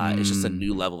 it's just a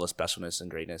new level of specialness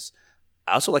and greatness.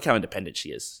 I also like how independent she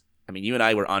is. I mean, you and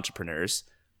I were entrepreneurs.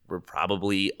 We're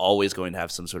probably always going to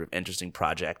have some sort of interesting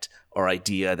project or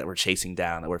idea that we're chasing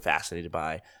down, that we're fascinated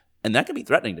by. And that can be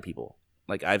threatening to people.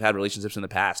 Like, I've had relationships in the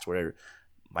past where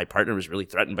my partner was really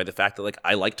threatened by the fact that, like,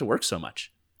 I like to work so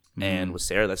much. And with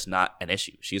Sarah, that's not an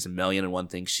issue. She has 1,000,001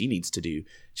 things she needs to do.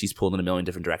 She's pulled in 1,000,000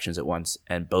 different directions at once.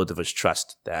 And both of us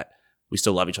trust that we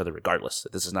still love each other regardless.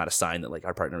 That this is not a sign that, like,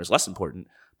 our partner is less important,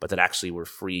 but that actually we're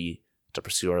free to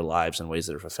pursue our lives in ways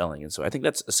that are fulfilling. And so I think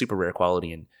that's a super rare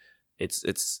quality. And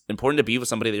it's important to be with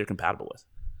somebody that you're compatible with.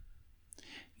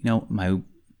 You know,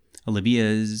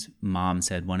 Olivia's mom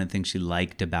said one of the things she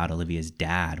liked about Olivia's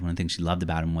dad, one of the things she loved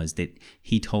about him was that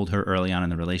he told her early on in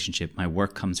the relationship, my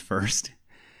work comes first.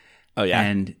 Oh, yeah.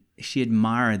 And she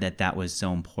admired that was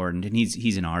so important. And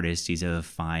he's an artist. He's a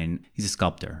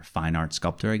sculptor, fine art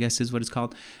sculptor, I guess is what it's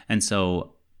called. And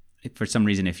so for some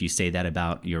reason, if you say that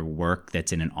about your work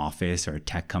that's in an office or a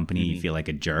tech company, you feel like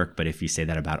a jerk. But if you say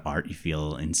that about art, you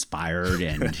feel inspired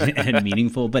and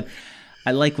meaningful. But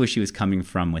I like where she was coming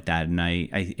from with that. And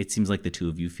it seems like the two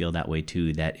of you feel that way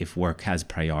too, that if work has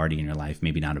priority in your life,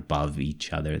 maybe not above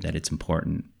each other, that it's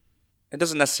important. It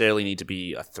doesn't necessarily need to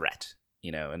be a threat,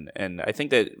 you know, and I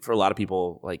think that for a lot of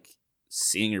people, like,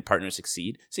 seeing your partner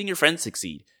succeed, seeing your friends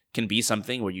succeed can be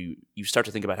something where you start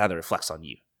to think about how that reflects on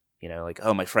you. You know, like,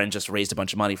 oh, my friend just raised a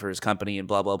bunch of money for his company and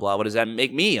blah, blah, blah. What does that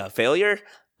make me, a failure?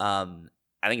 I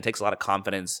think it takes a lot of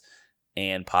confidence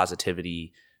and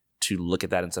positivity to look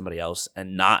at that in somebody else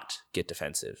and not get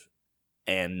defensive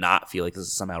and not feel like this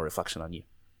is somehow a reflection on you.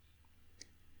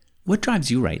 What drives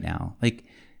you right now? Like,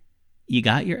 you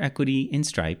got your equity in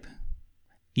Stripe.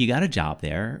 You got a job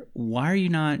there. Why are you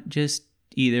not just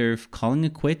either calling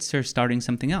it quits or starting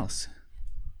something else?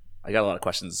 I got a lot of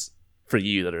questions for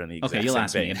you that are in the exact okay, you'll same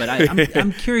ask vein. me, but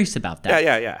I'm curious about that.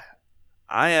 Yeah.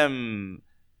 I am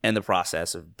in the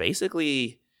process of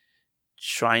basically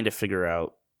trying to figure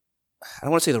out, I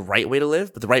don't want to say the right way to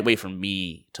live, but the right way for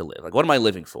me to live. Like, what am I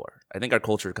living for? I think our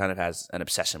culture kind of has an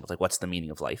obsession with, like, what's the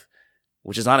meaning of life?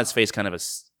 Which is on its face kind of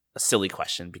a silly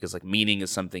question, because, like, meaning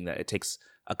is something that it takes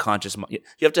a conscious mind.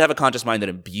 You have to have a conscious mind that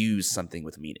imbues something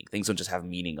with meaning. Things don't just have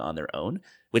meaning on their own,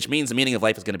 which means the meaning of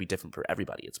life is going to be different for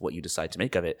everybody. It's what you decide to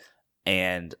make of it.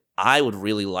 And I would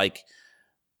really like,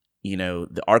 you know,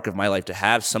 the arc of my life to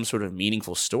have some sort of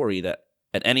meaningful story that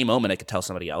at any moment I could tell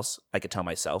somebody else, I could tell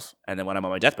myself, and then when I'm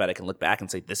on my deathbed, I can look back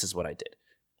and say, this is what I did.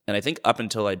 And I think up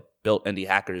until I built Indie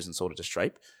Hackers and sold it to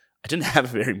Stripe, I didn't have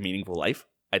a very meaningful life.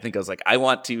 I think I was like, I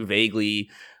want to vaguely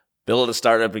build a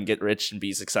startup and get rich and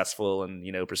be successful and,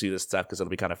 you know, pursue this stuff because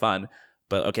it'll be kind of fun.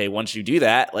 But okay, once you do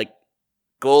that, like,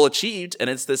 goal achieved. And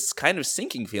it's this kind of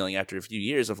sinking feeling after a few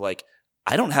years of, like,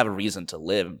 I don't have a reason to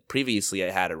live. Previously, I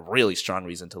had a really strong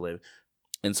reason to live.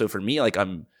 And so for me, like,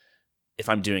 if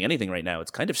I'm doing anything right now,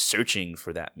 it's kind of searching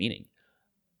for that meaning.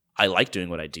 I like doing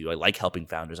what I do. I like helping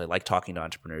founders. I like talking to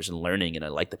entrepreneurs and learning, and I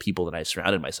like the people that I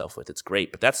surrounded myself with. It's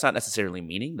great, but that's not necessarily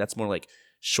meaning. That's more like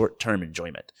short-term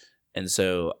enjoyment. And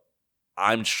so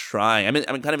I'm kind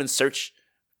of in search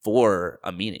for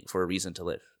a meaning, for a reason to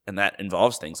live. And that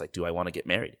involves things like, do I want to get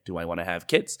married? Do I want to have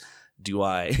kids?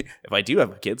 If I do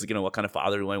have kids, you know, what kind of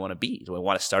father do I want to be? Do I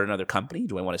want to start another company?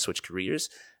 Do I want to switch careers?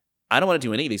 I don't want to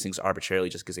do any of these things arbitrarily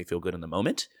just because they feel good in the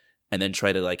moment and then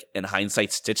try to, like, in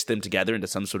hindsight, stitch them together into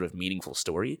some sort of meaningful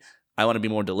story. I want to be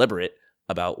more deliberate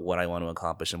about what I want to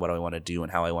accomplish and what I want to do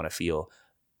and how I want to feel.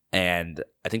 And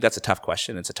I think that's a tough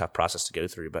question. It's a tough process to go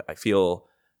through, but I feel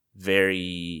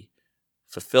very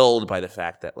fulfilled by the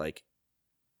fact that, like,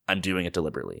 I'm doing it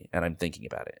deliberately and I'm thinking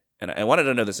about it. And I wanted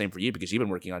to know the same for you because you've been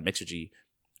working on Mixergy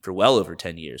for well over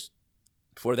 10 years.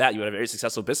 Before that, you had a very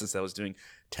successful business that was doing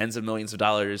tens of millions of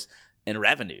dollars in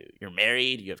revenue. You're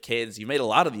married, you have kids. You made a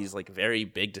lot of these, like, very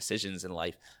big decisions in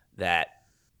life that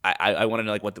I want to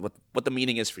know, like, what the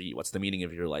meaning is for you. What's the meaning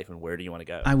of your life and where do you want to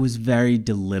go? I was very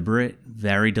deliberate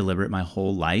my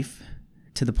whole life,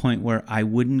 to the point where I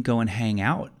wouldn't go and hang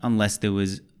out unless there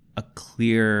was a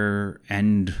clear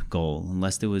end goal,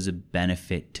 unless there was a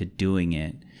benefit to doing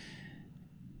it.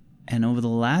 And over the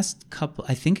last couple,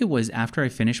 I think it was after I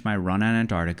finished my run on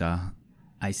Antarctica,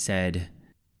 I said,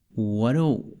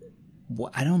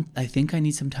 I think I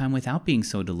need some time without being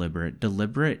so deliberate.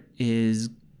 Deliberate is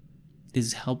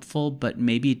helpful, but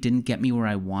maybe it didn't get me where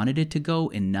I wanted it to go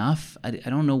enough. I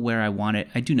don't know where I want it.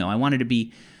 I do know I wanted to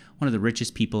be one of the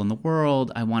richest people in the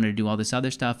world. I wanted to do all this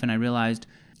other stuff. And I realized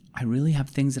I really have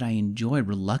things that I enjoy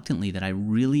reluctantly, that I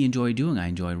really enjoy doing. I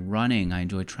enjoy running. I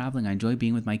enjoy traveling. I enjoy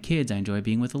being with my kids. I enjoy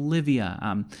being with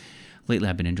Olivia. Lately,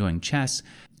 I've been enjoying chess.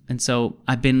 And so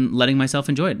I've been letting myself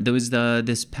enjoy it. There was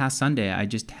this past Sunday, I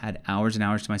just had hours and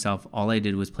hours to myself. All I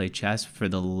did was play chess for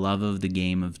the love of the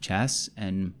game of chess.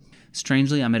 And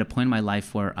strangely, I'm at a point in my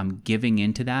life where I'm giving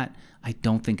into that. I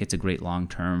don't think it's a great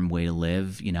long-term way to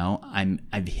live.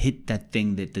 I've hit that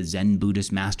thing that the Zen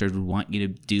Buddhist masters would want you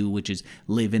to do, which is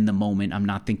live in the moment. I'm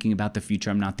not thinking about the future.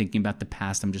 I'm not thinking about the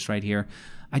past. I'm just right here.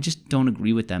 I just don't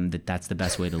agree with them that that's the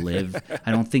best way to live.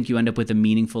 I don't think you end up with a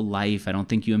meaningful life. I don't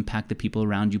think you impact the people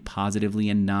around you positively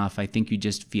enough. I think you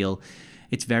just feel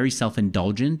it's very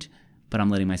self-indulgent, but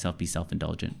I'm letting myself be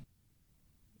self-indulgent.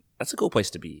 That's a cool place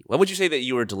to be. What would you say that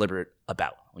you were deliberate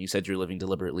about when you said you're living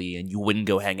deliberately and you wouldn't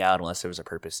go hang out unless there was a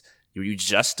purpose? Were you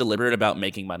just deliberate about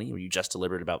making money? Were you just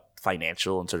deliberate about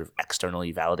financial and sort of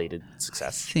externally validated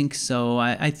success? I think so.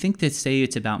 I think that say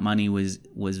it's about money was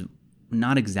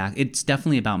not exact. It's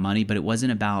definitely about money, but it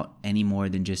wasn't about any more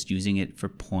than just using it for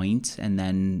points and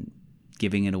then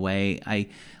giving it away. I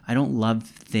don't love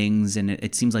things, and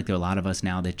it seems like there are a lot of us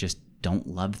now that just don't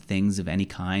love things of any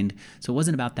kind. So it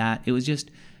wasn't about that. It was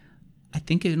just, I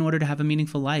think in order to have a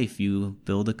meaningful life, you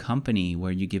build a company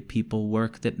where you give people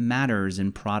work that matters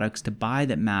and products to buy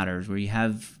that matters, where you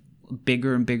have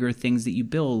bigger and bigger things that you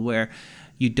build, where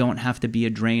you don't have to be a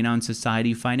drain on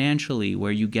society financially,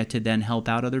 where you get to then help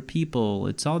out other people.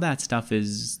 It's all that stuff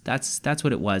that's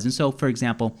what it was. And so, for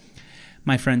example,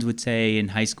 my friends would say in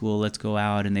high school, let's go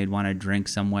out, and they'd want to drink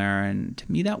somewhere. And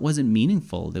to me, that wasn't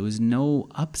meaningful. There was no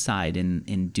upside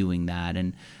in doing that.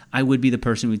 And I would be the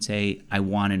person who would say, I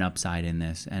want an upside in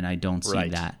this, and I don't see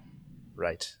that.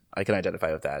 Right. I can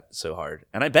identify with that so hard.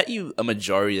 And I bet you a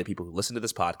majority of the people who listen to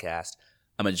this podcast,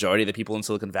 a majority of the people in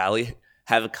Silicon Valley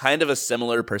have kind of a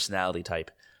similar personality type.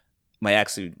 My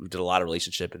ex, who did a lot of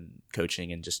relationship and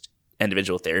coaching and just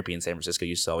individual therapy in San Francisco,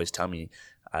 used to always tell me,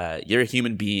 you're a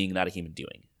human being, not a human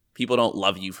doing. People don't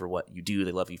love you for what you do.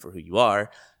 They love you for who you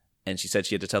are. And she said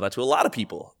she had to tell that to a lot of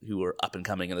people who are up and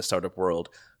coming in the startup world,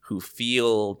 who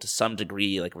feel to some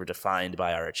degree like we're defined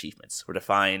by our achievements. We're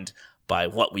defined by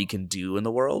what we can do in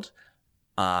the world.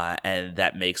 And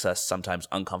that makes us sometimes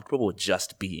uncomfortable with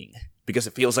just being, because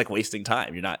it feels like wasting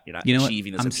time. You're not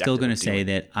achieving this. I'm still going to say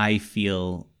that I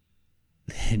feel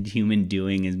that human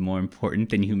doing is more important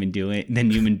than human being,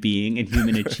 and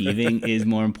human achieving is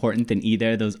more important than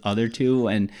either of those other two.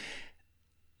 And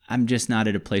I'm just not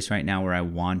at a place right now where I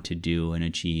want to do and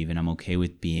achieve, and I'm okay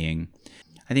with being.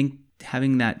 I think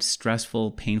having that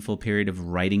stressful, painful period of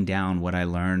writing down what I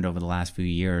learned over the last few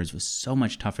years was so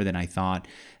much tougher than I thought.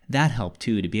 That helped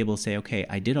too, to be able to say, okay,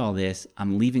 I did all this,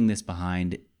 I'm leaving this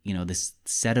behind. This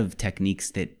set of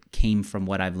techniques that came from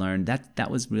what I've learned,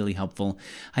 that was really helpful.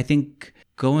 I think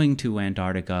going to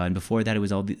Antarctica, and before that it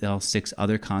was all 6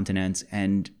 other continents,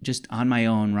 and just on my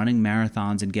own running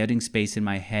marathons and getting space in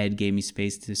my head gave me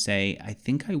space to say, I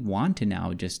think I want to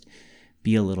now just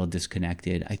be a little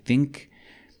disconnected. I think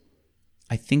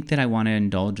that I want to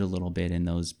indulge a little bit in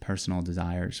those personal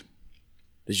desires.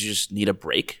 Did you just need a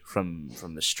break from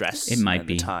the stress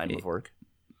the time of work?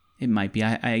 It might be.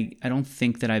 I don't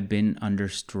think that I've been under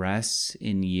stress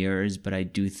in years, but I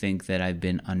do think that I've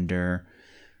been under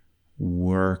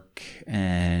work,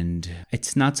 and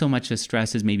it's not so much a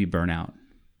stress as maybe burnout.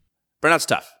 Burnout's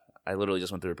tough. I literally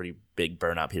just went through a pretty big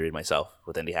burnout period myself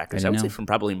with Indie Hackers. I would say from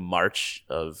probably March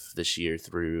of this year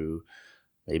through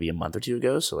maybe a month or two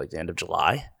ago, so like the end of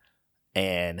July.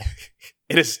 And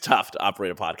it is tough to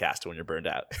operate a podcast when you're burned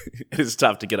out. It is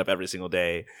tough to get up every single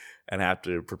day and have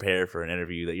to prepare for an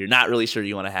interview that you're not really sure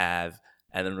you want to have,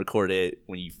 and then record it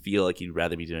when you feel like you'd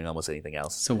rather be doing almost anything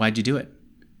else. So why'd you do it?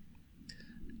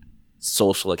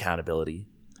 Social accountability,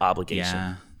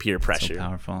 obligation, peer pressure, so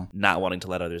powerful. Not wanting to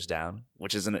let others down,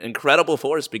 which is an incredible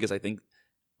force, because I think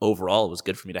overall it was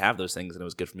good for me to have those things, and it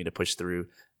was good for me to push through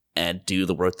and do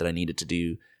the work that I needed to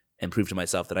do and prove to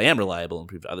myself that I am reliable and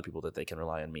prove to other people that they can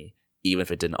rely on me, even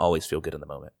if it didn't always feel good in the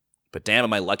moment. But damn,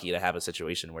 am I lucky to have a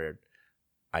situation where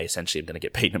I essentially am going to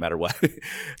get paid no matter what.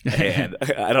 And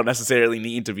I don't necessarily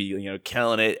need to be,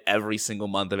 killing it every single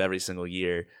month of every single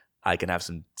year. I can have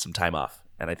some time off.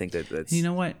 And I think that's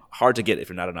hard to get if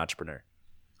you're not an entrepreneur.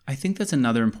 I think that's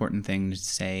another important thing to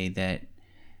say, that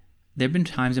there have been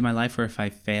times in my life where if I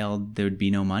failed, there would be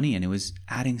no money, and it was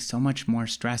adding so much more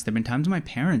stress. There have been times with my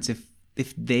parents,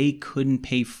 if they couldn't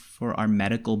pay for our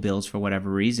medical bills for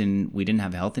whatever reason, we didn't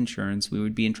have health insurance, we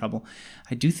would be in trouble.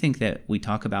 I do think that we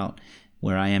talk about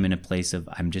where I am in a place of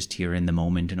I'm just here in the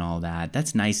moment and all that.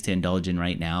 That's nice to indulge in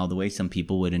right now, the way some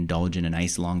people would indulge in a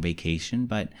nice long vacation.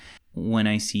 But when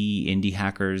I see indie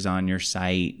hackers on your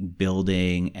site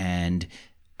building, and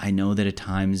I know that at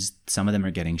times some of them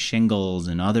are getting shingles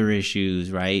and other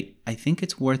issues, right? I think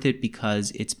it's worth it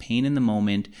because it's pain in the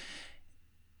moment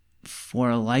for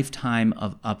a lifetime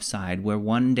of upside, where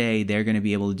one day they're going to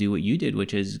be able to do what you did,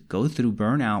 which is go through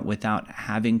burnout without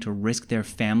having to risk their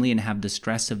family and have the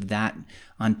stress of that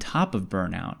on top of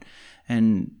burnout.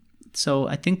 And so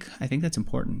I think that's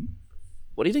important.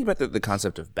 What do you think about the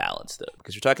concept of balance, though?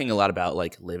 Because you're talking a lot about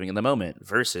like living in the moment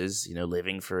versus,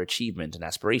 living for achievement and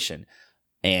aspiration.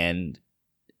 And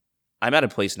I'm at a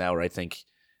place now where I think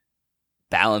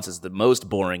balance is the most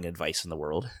boring advice in the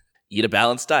world. Eat a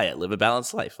balanced diet, live a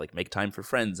balanced life, like make time for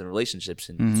friends and relationships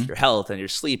and your health and your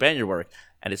sleep and your work.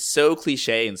 And it's so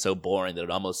cliche and so boring that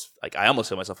I almost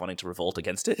feel myself wanting to revolt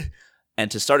against it.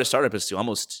 And to start a startup is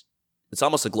it's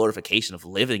almost a glorification of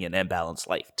living an imbalanced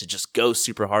life, to just go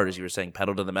super hard, as you were saying,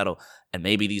 pedal to the metal. And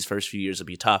maybe these first few years will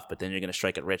be tough, but then you're going to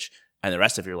strike it rich. And the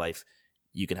rest of your life,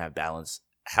 you can have balance.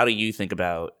 How do you think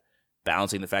about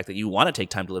balancing the fact that you want to take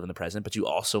time to live in the present, but you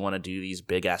also want to do these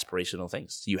big aspirational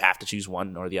things? You have to choose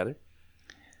one or the other?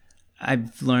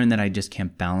 I've learned that I just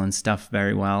can't balance stuff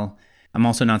very well. I'm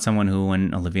also not someone who,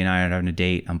 when Olivia and I are having a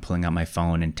date, I'm pulling out my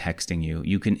phone and texting you.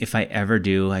 You can, if I ever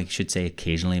do, I should say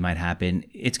occasionally might happen,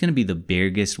 it's going to be the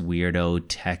biggest weirdo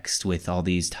text with all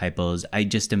these typos. I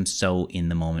just am so in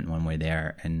the moment when we're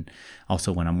there. And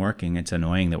also when I'm working, it's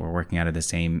annoying that we're working out of the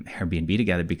same Airbnb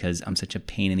together because I'm such a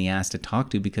pain in the ass to talk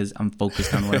to because I'm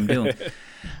focused on what I'm doing.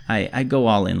 I go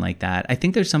all in like that. I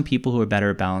think there's some people who are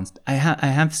better balanced. I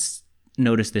have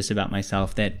noticed this about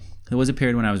myself, that there was a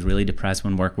period when I was really depressed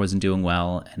when work wasn't doing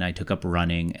well, and I took up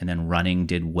running, and then running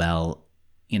did well,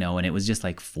 and it was just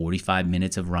like 45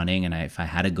 minutes of running. And if I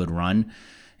had a good run,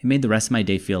 it made the rest of my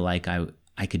day feel like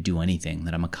I could do anything,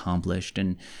 that I'm accomplished,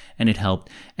 and it helped.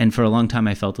 And for a long time,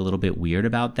 I felt a little bit weird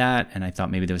about that, and I thought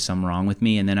maybe there was something wrong with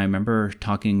me. And then I remember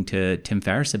talking to Tim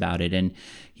Ferriss about it, and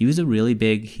he was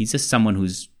he's just someone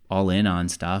who's all in on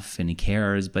stuff and he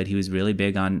cares, but he was really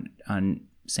big on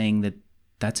saying that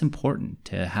that's important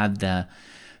to have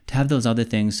those other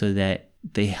things so that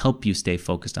they help you stay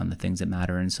focused on the things that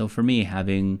matter. And so for me,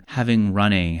 having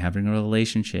running, having a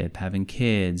relationship, having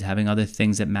kids, having other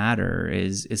things that matter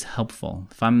is helpful.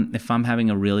 If I'm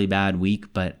having a really bad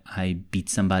week, but I beat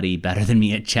somebody better than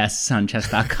me at chess on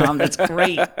chess.com, that's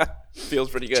great.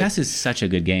 Feels pretty good. Chess is such a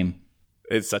good game.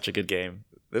 It's such a good game.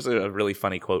 There's a really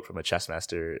funny quote from a chess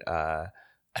master.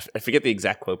 I forget the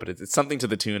exact quote, but it's something to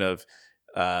the tune of,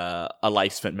 a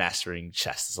life spent mastering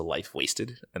chess is a life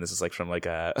wasted. And this is like from like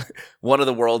one of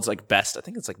the world's like best, I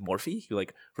think it's like Morphy, who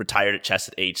like retired at chess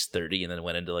at age 30 and then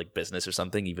went into like business or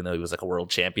something, even though he was like a world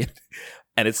champion.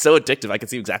 And it's so addictive. I can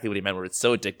see exactly what he meant, where it's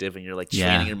so addictive and you're like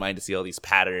training your mind to see all these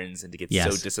patterns and to get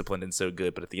so disciplined and so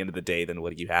good. But at the end of the day, then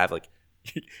what do you have? Like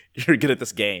you're good at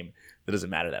this game that doesn't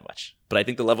matter that much. But I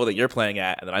think the level that you're playing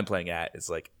at and that I'm playing at is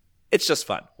like, it's just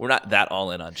fun. We're not that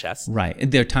all in on chess. Right.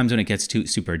 There are times when it gets too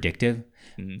super addictive.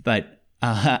 Mm-hmm. But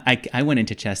I went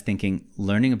into chess thinking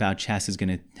learning about chess is going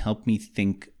to help me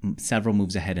think several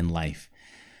moves ahead in life.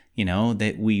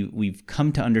 That we've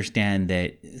come to understand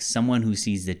that someone who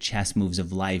sees the chess moves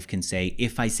of life can say,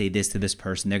 if I say this to this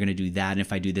person, they're going to do that. And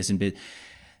if I do this, it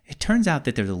turns out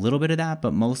that there's a little bit of that,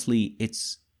 but mostly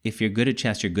it's, if you're good at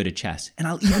chess, you're good at chess. And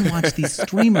I'll even watch these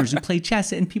streamers who play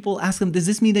chess, and people ask them, does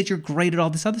this mean that you're great at all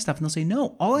this other stuff? And they'll say,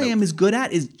 no, all I am is good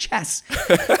at is chess.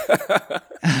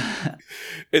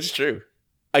 It's true.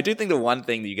 I do think the one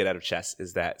thing that you get out of chess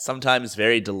is that sometimes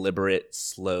very deliberate,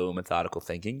 slow, methodical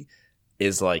thinking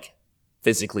is like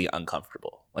physically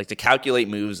uncomfortable. Like to calculate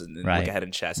moves and then look ahead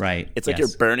in chess. Right. It's like you're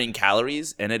burning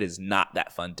calories, and it is not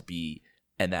that fun to be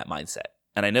in that mindset.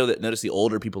 And I notice the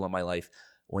older people in my life,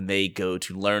 when they go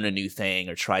to learn a new thing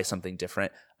or try something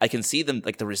different, I can see them,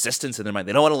 like the resistance in their mind.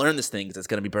 They don't want to learn this thing because it's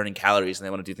going to be burning calories, and they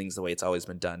want to do things the way it's always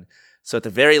been done. So at the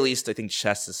very least, I think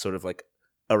chess is sort of like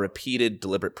a repeated,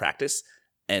 deliberate practice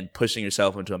and pushing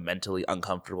yourself into a mentally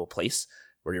uncomfortable place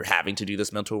where you're having to do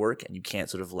this mental work and you can't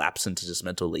sort of lapse into just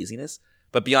mental laziness.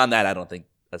 But beyond that, I don't think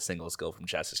a single skill from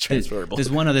chess is transferable. There's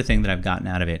one other thing that I've gotten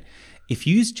out of it. If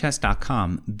you use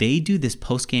chess.com, they do this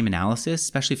post-game analysis,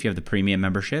 especially if you have the premium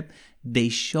membership. They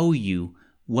show you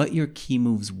what your key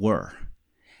moves were.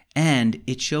 And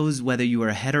it shows whether you were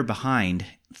ahead or behind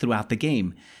throughout the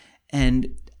game.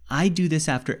 And I do this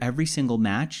after every single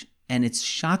match. And it's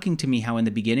shocking to me how in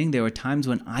the beginning, there were times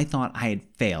when I thought I had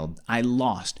failed. I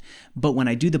lost. But when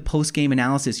I do the post-game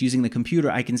analysis using the computer,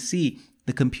 I can see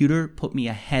the computer put me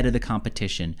ahead of the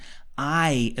competition.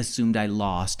 I assumed I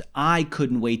lost. I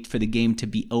couldn't wait for the game to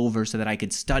be over so that I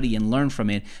could study and learn from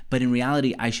it. But in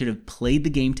reality, I should have played the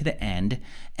game to the end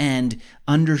and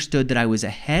understood that I was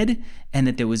ahead and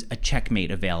that there was a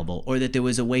checkmate available, or that there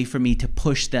was a way for me to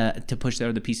push the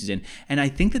other pieces in. And I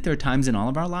think that there are times in all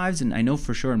of our lives, and I know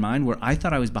for sure in mine, where I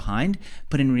thought I was behind,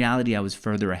 but in reality, I was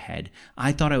further ahead.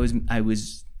 I thought I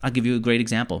was. I'll give you a great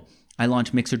example. I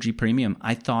launched Mixergy Premium.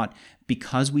 I thought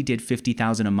because we did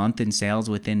 50,000 a month in sales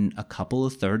within a couple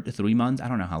of 3 months, I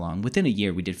don't know how long, within a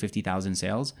year we did 50,000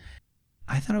 sales.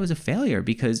 I thought I was a failure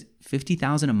because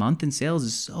 50,000 a month in sales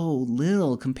is so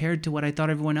little compared to what I thought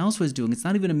everyone else was doing. It's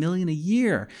not even $1 million a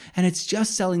year, and it's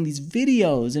just selling these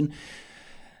videos.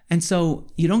 And so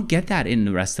you don't get that in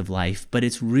the rest of life, but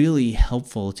it's really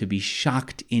helpful to be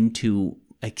shocked into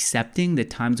accepting the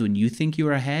times when you think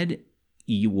you're ahead,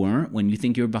 you weren't. When you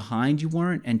think you're behind, you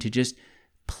weren't. And to just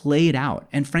play it out.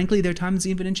 And frankly, there are times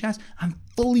even in chess, I'm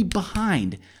fully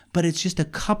behind, but it's just a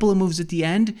couple of moves at the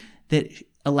end that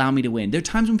allow me to win. There are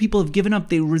times when people have given up,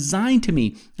 they resign to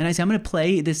me, and I say, I'm going to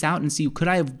play this out and see, could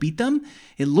I have beat them?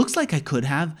 It looks like I could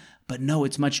have, but no,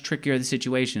 it's much trickier, the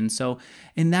situation. So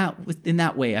in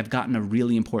that way, I've gotten a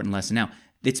really important lesson. Now,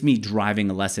 it's me driving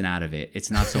a lesson out of it. It's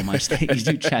not so much that you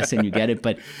do chess and you get it,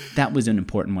 but that was an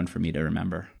important one for me to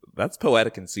remember. That's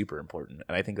poetic and super important.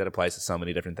 And I think that applies to so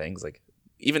many different things. Like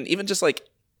even just like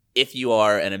if you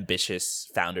are an ambitious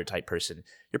founder type person,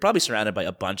 you're probably surrounded by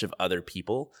a bunch of other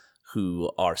people who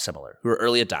are similar, who are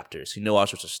early adopters, who know all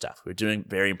sorts of stuff, who are doing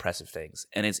very impressive things.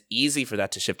 And it's easy for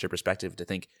that to shift your perspective to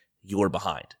think you're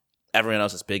behind. Everyone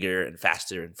else is bigger and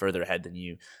faster and further ahead than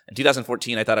you. In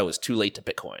 2014, I thought I was too late to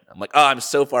Bitcoin. I'm like, oh, I'm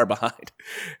so far behind.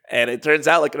 And it turns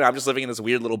out like I'm just living in this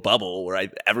weird little bubble where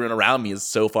everyone around me is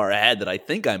so far ahead that I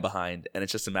think I'm behind. And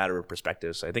it's just a matter of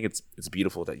perspective. So I think it's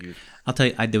beautiful that you... I'll tell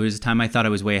you, there was a time I thought I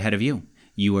was way ahead of you.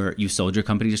 You sold your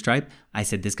company to Stripe. I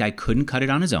said this guy couldn't cut it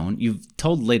on his own. You've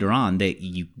told later on that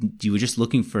you were just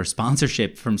looking for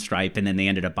sponsorship from Stripe and then they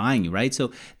ended up buying you, right?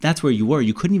 So that's where you were.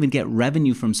 You couldn't even get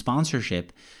revenue from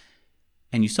sponsorship.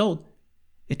 And you sold.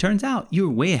 It turns out you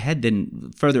were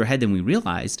further ahead than we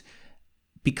realized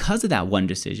because of that one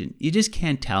decision. You just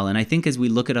can't tell. And I think as we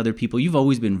look at other people, you've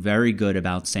always been very good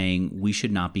about saying we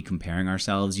should not be comparing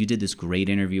ourselves. You did this great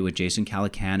interview with Jason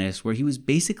Calacanis where he was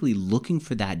basically looking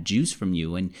for that juice from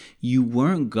you, and you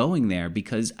weren't going there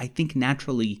because I think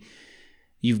naturally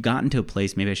you've gotten to a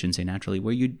place, maybe I shouldn't say naturally,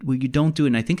 where you don't do it.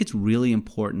 And I think it's really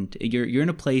important. You're in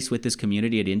a place with this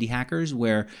community at Indie Hackers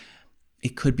where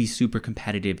it could be super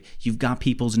competitive. You've got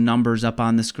people's numbers up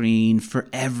on the screen for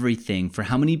everything, for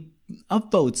how many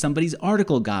upvotes somebody's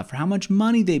article got, for how much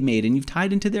money they made, and you've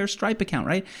tied into their Stripe account,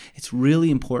 right? It's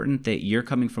really important that you're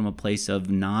coming from a place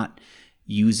of not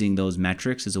using those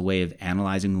metrics as a way of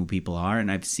analyzing who people are.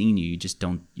 And I've seen you just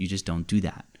don't do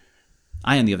that.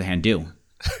 I, on the other hand, do.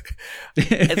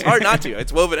 It's hard not to.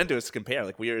 It's woven into us to compare.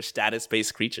 Like, we are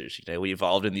status-based creatures. You know, we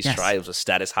evolved in these tribes with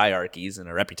status hierarchies, and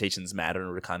our reputations matter,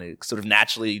 and we're kind of sort of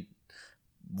naturally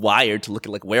wired to look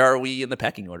at like, where are we in the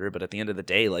pecking order? But at the end of the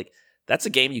day, like, that's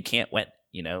a game you can't win.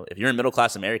 You know, if you're a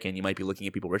middle-class American, you might be looking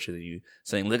at people richer than you,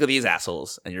 saying, "Look at these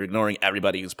assholes," and you're ignoring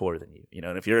everybody who's poorer than you. You know,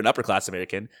 and if you're an upper-class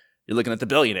American, you're looking at the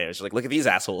billionaires. You're like, "Look at these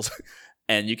assholes,"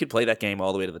 and you could play that game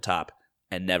all the way to the top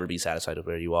and never be satisfied with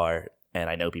where you are. And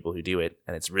I know people who do it,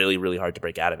 and it's really, really hard to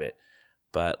break out of it.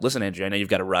 But listen, Andrew, I know you've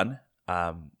got to run.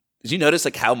 Did you notice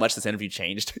like how much this interview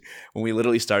changed when we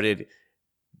literally started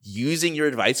using your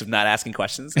advice of not asking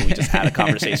questions, and we just had a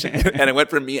conversation? And it went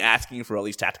from me asking for all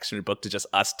these tactics in your book to just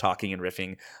us talking and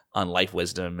riffing on life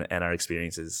wisdom and our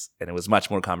experiences. And it was much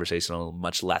more conversational,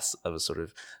 much less of a sort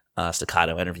of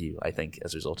staccato interview, I think,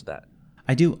 as a result of that.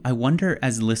 I do. I wonder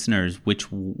as listeners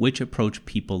which approach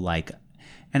people like.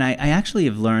 And I actually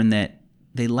have learned that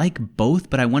they like both,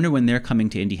 but I wonder when they're coming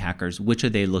to Indie Hackers, which are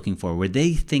they looking for? Were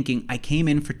they thinking, I came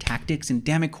in for tactics and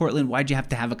damn it, Courtland, why'd you have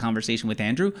to have a conversation with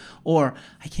Andrew? Or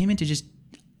I came in to just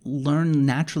learn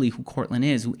naturally who Courtland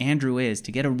is, who Andrew is,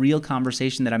 to get a real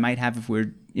conversation that I might have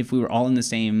if we were all in the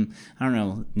same, I don't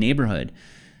know, neighborhood.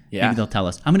 Yeah. Maybe they'll tell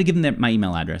us. I'm going to give them my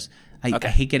email address. I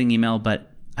hate getting email, but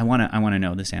I want to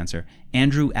know this answer.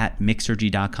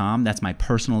 Andrew@mixergy.com. That's my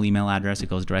personal email address. It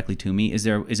goes directly to me. Is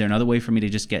there another way for me to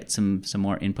just get some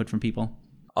more input from people?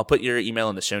 I'll put your email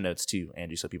in the show notes too,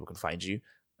 Andrew, so people can find you.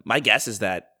 My guess is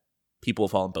that people will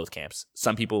fall in both camps.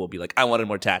 Some people will be like, I wanted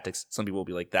more tactics. Some people will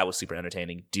be like, that was super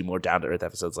entertaining. Do more down-to-earth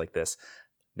episodes like this.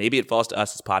 Maybe it falls to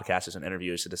us as podcasters and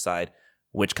interviewers to decide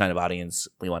which kind of audience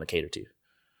we want to cater to.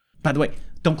 By the way,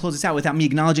 don't close this out without me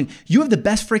acknowledging you have the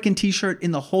best freaking t-shirt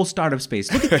in the whole startup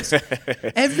space. Look at this.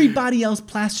 Everybody else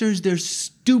plasters their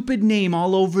stupid name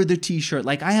all over the t-shirt.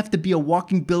 Like I have to be a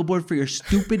walking billboard for your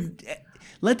stupid...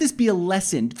 Let this be a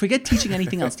lesson. Forget teaching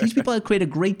anything else. Teach people how to create a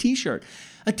great t-shirt.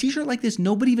 A t-shirt like this,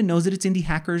 nobody even knows that it's Indie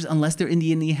Hackers unless they're in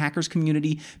the Indie Hackers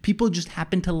community. People just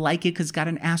happen to like it because it's got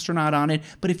an astronaut on it.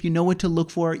 But if you know what to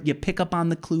look for, you pick up on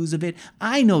the clues of it.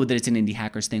 I know that it's an Indie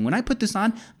Hackers thing. When I put this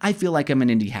on, I feel like I'm an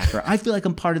Indie Hacker. I feel like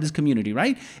I'm part of this community,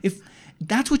 right? If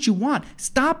that's what you want.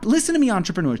 Stop, listen to me,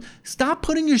 entrepreneurs. Stop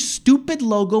putting your stupid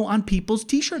logo on people's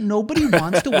t-shirt. Nobody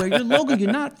wants to wear your logo.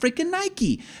 You're not freaking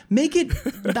Nike. Make it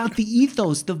about the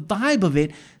ethos, the vibe of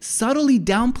it. Subtly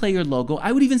downplay your logo.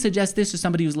 I would even suggest this to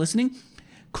somebody who's listening.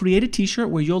 Create a t-shirt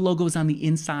where your logo is on the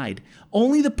inside.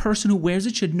 Only the person who wears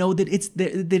it should know that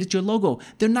it's your logo.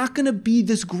 They're not going to be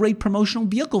this great promotional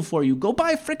vehicle for you. Go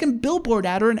buy a freaking billboard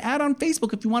ad or an ad on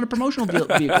Facebook if you want a promotional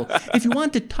vehicle. If you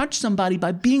want to touch somebody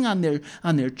by being on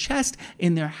their chest,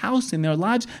 in their house, in their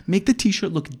lives, make the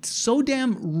t-shirt look so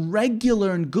damn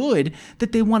regular and good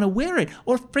that they want to wear it.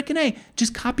 Or freaking A,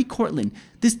 just copy Cortland.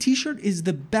 This t-shirt is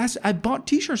the best. I bought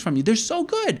t-shirts from you. They're so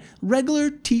good.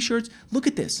 Regular t-shirts. Look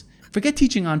at this. Forget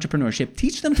teaching entrepreneurship.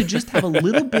 Teach them to just have a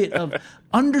little bit of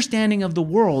understanding of the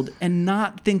world and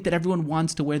not think that everyone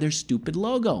wants to wear their stupid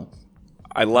logo.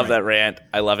 I love that rant.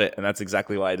 I love it. And that's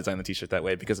exactly why I designed the t-shirt that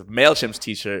way, because of MailChimp's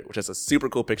t-shirt, which has a super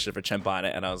cool picture for Chimp on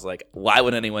it. And I was like, why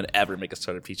would anyone ever make a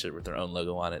startup t-shirt with their own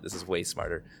logo on it? This is way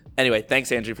smarter. Anyway, thanks,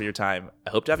 Andrew, for your time. I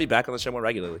hope to have you back on the show more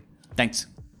regularly. Thanks.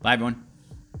 Bye, everyone.